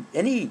 And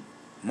any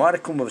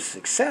modicum of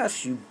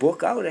success you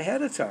book out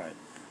ahead of time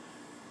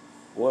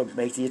or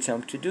make the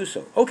attempt to do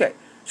so. Okay,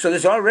 so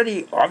there's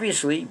already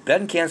obviously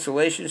been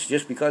cancellations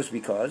just because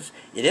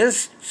it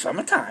is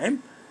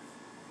summertime,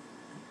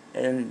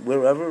 and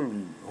wherever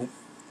in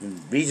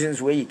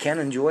regions where you can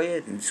enjoy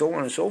it and so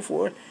on and so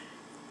forth.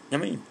 I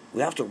mean,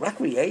 we have to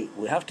recreate,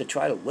 we have to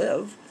try to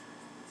live.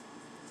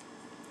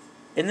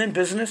 And then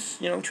business,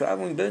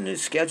 traveling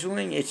business,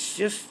 scheduling, it's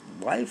just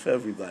life,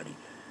 everybody.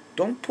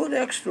 Don't put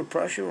extra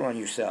pressure on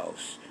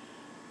yourselves.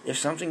 If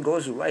something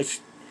goes right,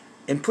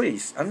 and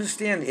please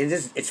understand,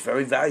 it's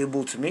very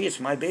valuable to me. It's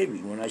my baby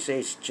when I say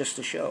it's just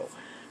a show.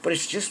 But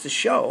it's just a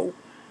show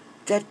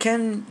that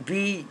can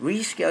be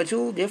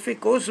rescheduled if it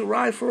goes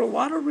awry for a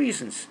lot of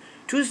reasons.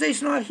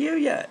 Tuesday's not here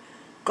yet.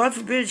 God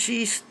forbid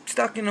she's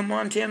stuck in the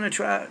Montana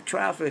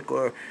traffic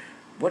or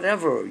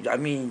whatever. I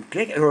mean,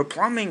 her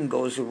plumbing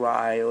goes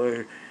awry,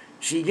 or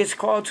she gets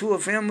called to a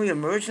family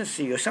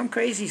emergency, or some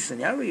crazy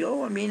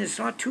scenario. I mean, it's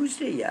not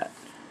Tuesday yet.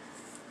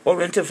 Or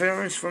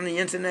interference from the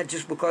internet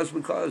just because,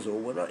 or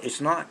whatever.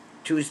 It's not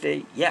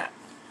Tuesday yet.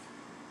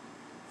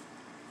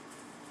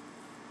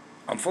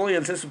 I'm fully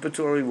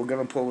anticipatory we're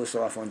going to pull this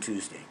off on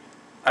Tuesday.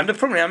 Under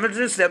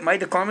parameters that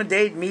might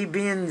accommodate me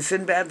being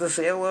Sinbad the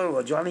Sailor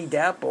or Johnny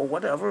Depp or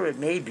whatever it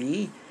may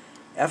be,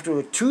 after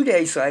a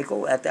 2-day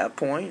cycle at that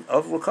point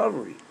of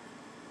recovery.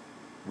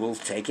 We'll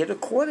take it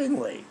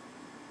accordingly.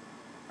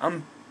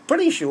 I'm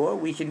pretty sure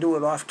we can do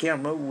it off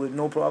camera with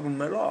no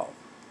problem at all.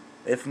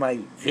 If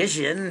my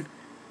vision,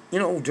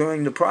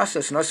 during the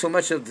process, not so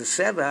much of the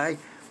set-eye,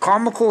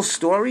 comical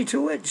story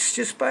to it, it's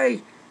just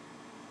by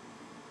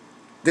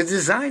the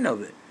design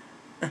of it.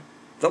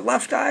 The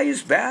left eye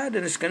is bad,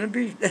 and it's going to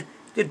be...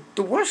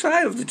 The worst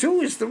eye of the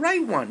two is the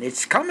right one.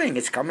 It's coming.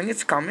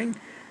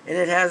 And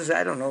it has,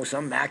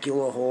 some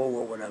macular hole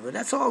or whatever.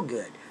 That's all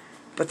good.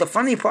 But the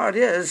funny part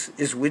is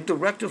with the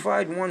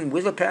rectified one,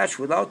 with a patch,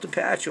 without the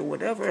patch, or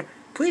whatever,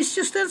 please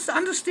just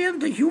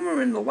understand the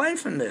humor and the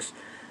life in this.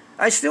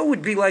 I still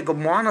would be like a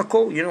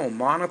monocle,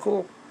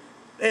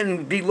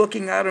 and be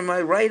looking out of my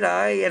right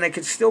eye, and I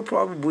could still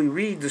probably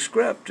read the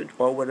script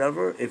or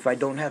whatever if I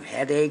don't have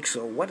headaches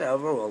or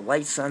whatever, or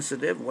light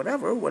sensitive,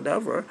 whatever,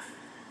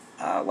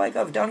 like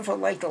I've done for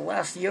like the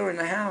last year and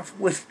a half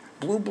with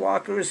blue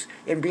blockers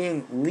and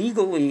being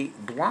legally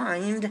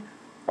blind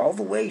all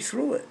the way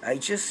through it. I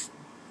just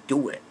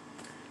do it.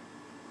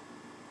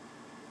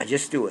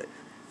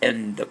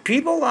 And the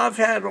people I've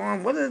had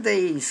on, whether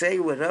they say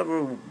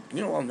whatever,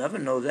 I'll never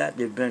know that.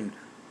 They've been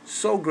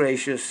so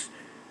gracious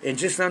and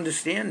just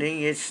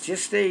understanding. It's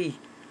just like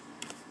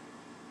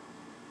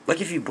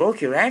if you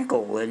broke your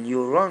ankle and you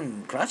were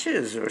on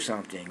crutches or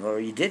something, or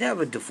you did have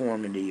a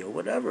deformity or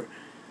whatever.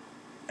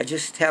 I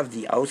just have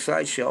the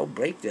outside shell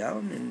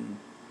breakdown and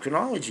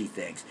chronology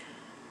things.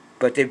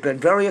 But they've been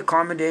very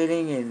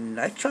accommodating, and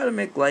I try to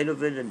make light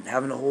of it, and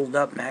having to hold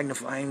up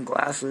magnifying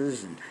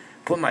glasses and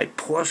put my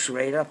purse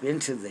right up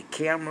into the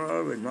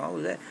camera and all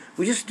of that.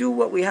 We just do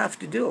what we have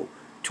to do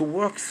to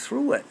work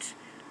through it.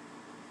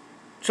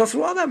 So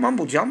through all that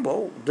mumble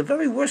jumbo, the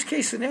very worst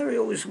case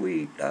scenario is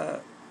we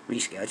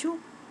reschedule.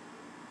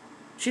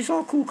 She's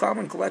all cool, calm,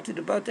 and collected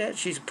about that.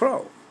 She's a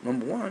pro,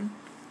 number one.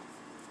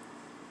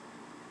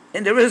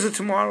 And there is a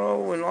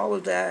tomorrow and all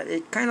of that.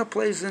 It kind of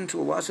plays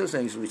into lots of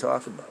things we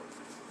talk about.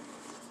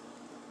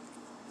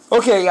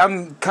 Okay,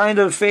 I'm kind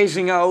of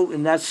phasing out,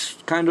 and that's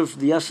kind of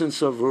the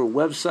essence of her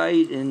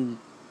website. And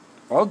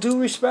all due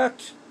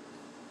respect,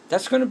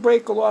 that's going to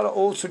break a lot of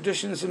old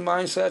traditions and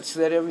mindsets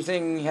that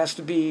everything has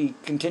to be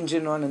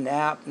contingent on an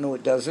app. No,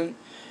 it doesn't.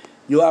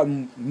 You are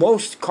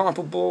most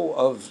comparable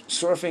of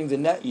surfing the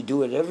net. You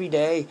do it every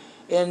day.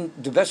 And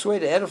the best way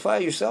to edify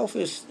yourself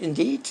is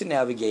indeed to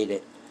navigate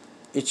it.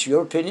 It's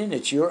your opinion,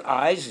 it's your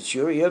eyes, it's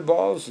your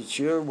earballs, it's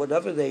your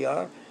whatever they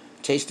are.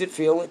 Taste it,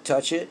 feel it,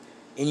 touch it.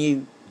 And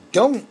you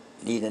don't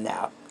need an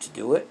app to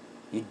do it.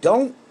 You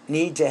don't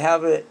need to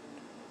have it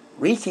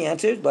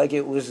recanted like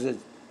it was a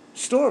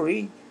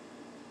story.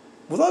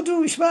 With all due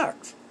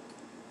respect,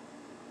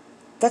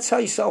 that's how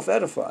you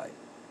self-edify.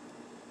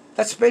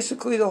 That's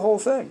basically the whole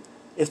thing.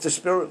 If the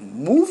Spirit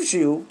moves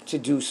you to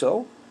do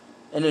so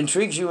and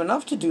intrigues you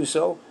enough to do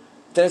so,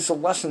 then it's a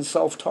lesson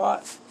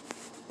self-taught.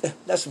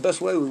 That's the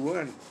best way we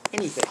learn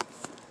anything.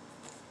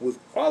 With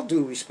all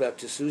due respect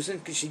to Susan,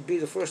 because she'd be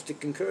the first to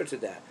concur to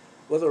that.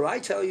 Whether I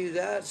tell you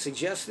that,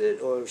 suggest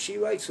it, or if she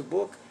writes a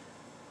book,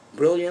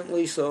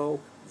 brilliantly so,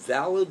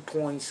 valid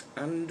points,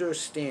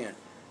 understand.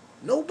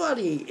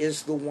 Nobody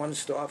is the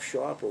one-stop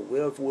shop or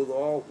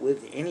wherewithal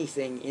with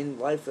anything in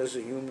life as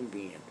a human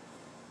being.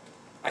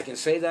 I can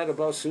say that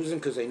about Susan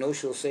because I know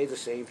she'll say the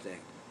same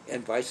thing,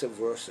 and vice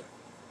versa.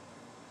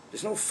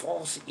 There's no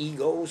false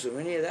egos or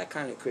any of that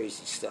kind of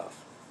crazy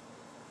stuff.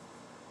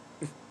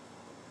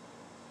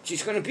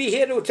 She's going to be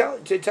here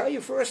to tell you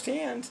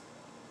firsthand.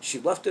 She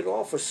left it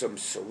all for some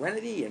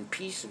serenity and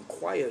peace and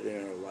quiet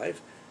in her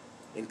life,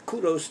 and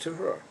kudos to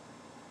her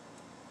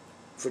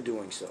for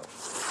doing so.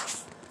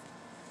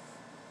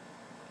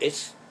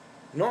 It's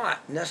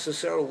not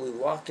necessarily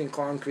locked in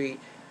concrete.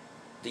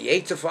 the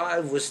 8 to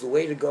 5 was the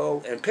way to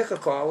go, and pick a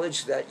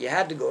college that you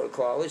had to go to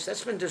college.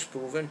 That's been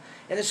disproven,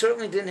 and it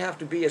certainly didn't have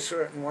to be a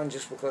certain one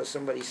just because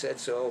somebody said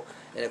so,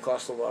 and it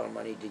cost a lot of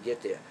money to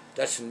get there.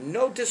 That's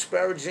no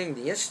disparaging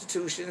the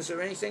institutions or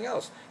anything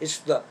else. It's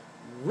the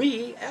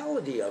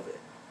reality of it.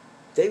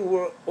 They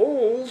were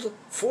old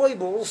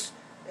foibles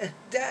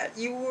that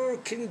you were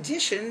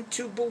conditioned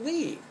to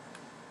believe.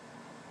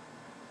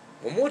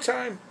 One more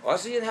time,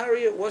 Ozzie and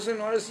Harriet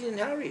wasn't Ozzie and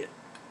Harriet,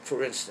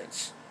 for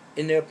instance,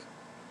 in their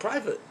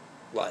private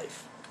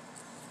life,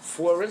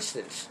 for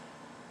instance.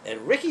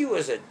 And Ricky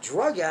was a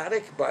drug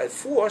addict by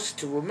force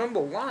to remember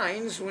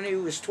lines when he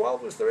was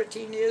 12 or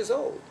 13 years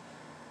old.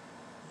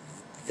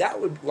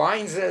 That would,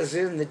 lines as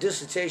in the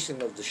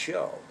dissertation of the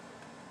show.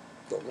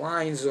 The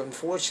lines,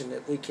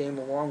 unfortunately, came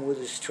along with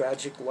his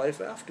tragic life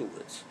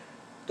afterwards.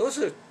 Those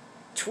are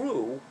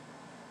true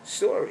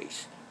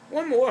stories.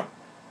 One more.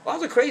 All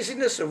the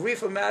craziness of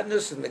reefer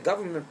madness and the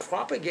government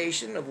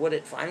propagation of what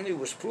it finally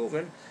was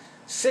proven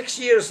 6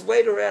 years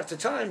later at the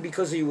time,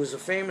 because he was a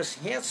famous,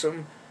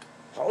 handsome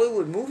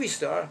Hollywood movie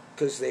star,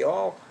 because they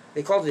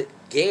called it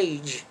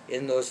Gage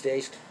in those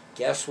days.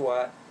 Guess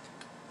what?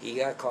 He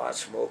got caught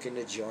smoking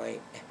a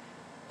joint.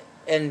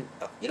 And,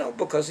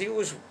 because he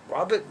was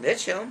Robert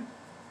Mitchum,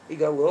 he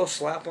got a little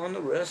slap on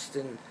the wrist,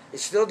 and it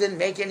still didn't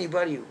make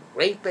anybody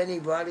rape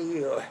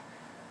anybody,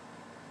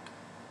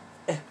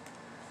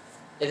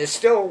 and it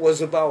still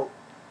was about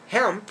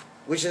hemp,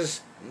 which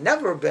has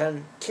never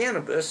been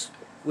cannabis,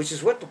 which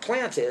is what the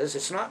plant is.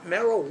 It's not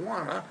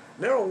marijuana.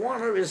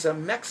 Marijuana is a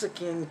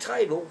Mexican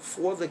title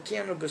for the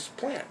cannabis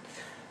plant.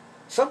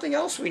 Something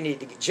else we need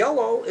to get.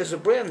 Jell-O is a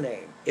brand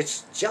name.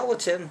 It's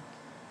gelatin.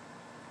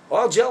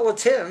 All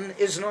gelatin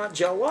is not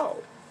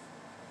Jell-O.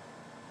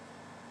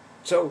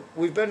 So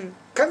we've been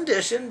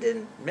conditioned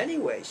in many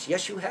ways.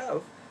 Yes, you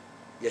have.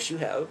 Yes, you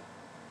have.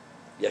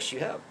 Yes, you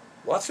have.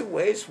 Lots of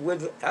ways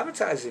with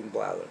advertising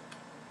blather.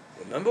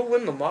 Remember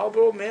when the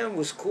Marlboro Man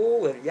was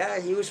cool, and yeah,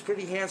 he was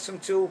pretty handsome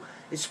too?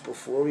 It's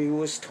before he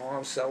was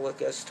Tom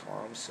Selleck as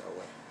Tom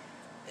Selleck.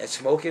 And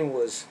smoking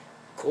was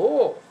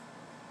cool,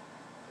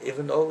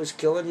 even though it was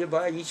killing you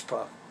by each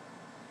puff.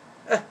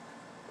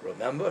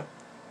 Remember?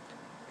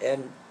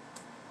 And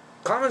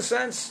common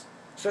sense,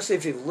 especially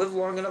if you've lived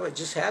long enough, I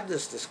just had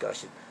this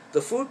discussion.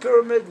 The food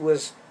pyramid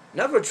was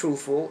never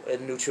truthful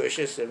and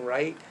nutritious and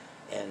right.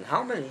 And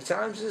how many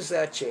times has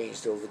that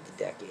changed over the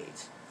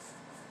decades?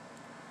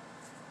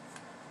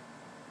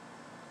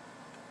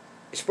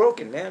 It's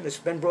broken, man. It's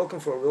been broken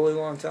for a really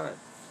long time.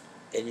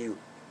 And you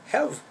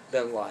have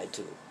been lied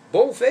to,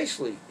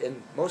 bold-facedly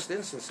in most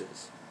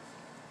instances.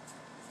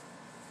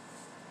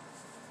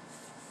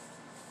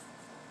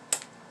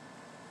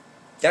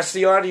 That's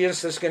the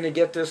audience that's going to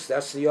get this.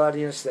 That's the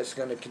audience that's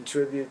going to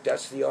contribute.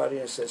 That's the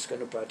audience that's going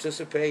to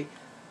participate.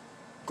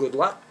 Good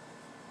luck.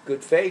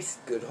 Good faith,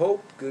 good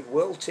hope,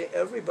 goodwill to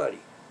everybody.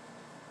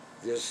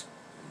 There's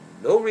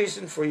no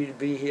reason for you to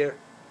be here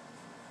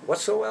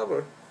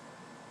whatsoever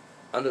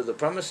under the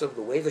premise of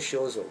the way the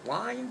show's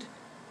aligned,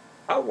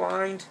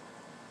 outlined,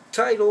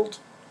 titled,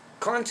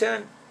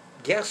 content,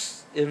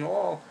 guests, and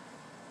all.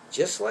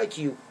 Just like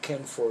you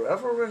can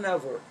forever and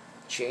ever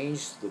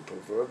change the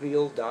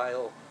proverbial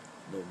dial,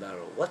 no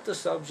matter what the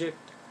subject,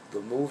 the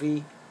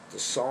movie, the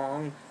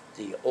song,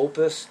 the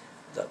opus,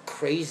 the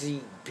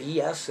crazy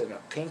BS in a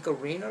pink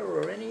arena,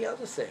 or any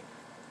other thing.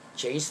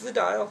 Change the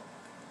dial,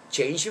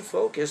 change your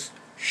focus,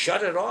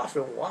 shut it off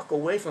and walk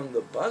away from the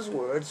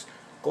buzzwords.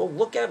 Go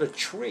look at a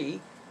tree,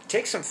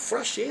 take some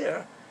fresh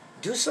air,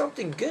 do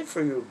something good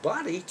for your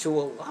body to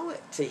allow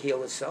it to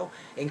heal itself,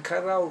 and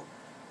cut out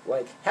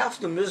like half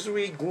the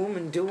misery, gloom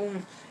and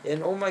doom,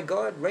 and oh my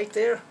God, right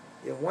there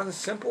in one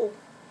simple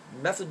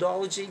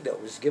methodology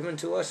that was given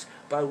to us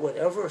by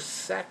whatever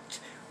sect,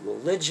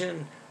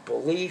 religion,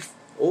 belief,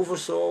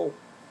 oversoul.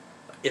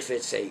 If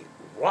it's a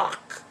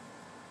rock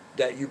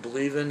that you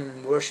believe in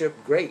and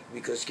worship, great,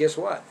 because guess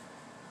what?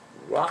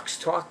 Rocks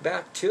talk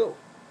back too.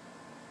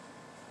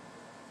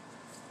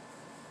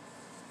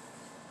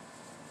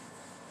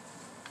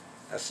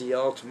 I'll see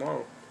y'all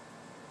tomorrow.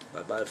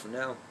 Bye-bye for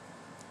now.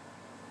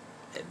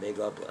 And may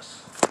God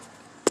bless.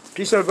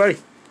 Peace, everybody.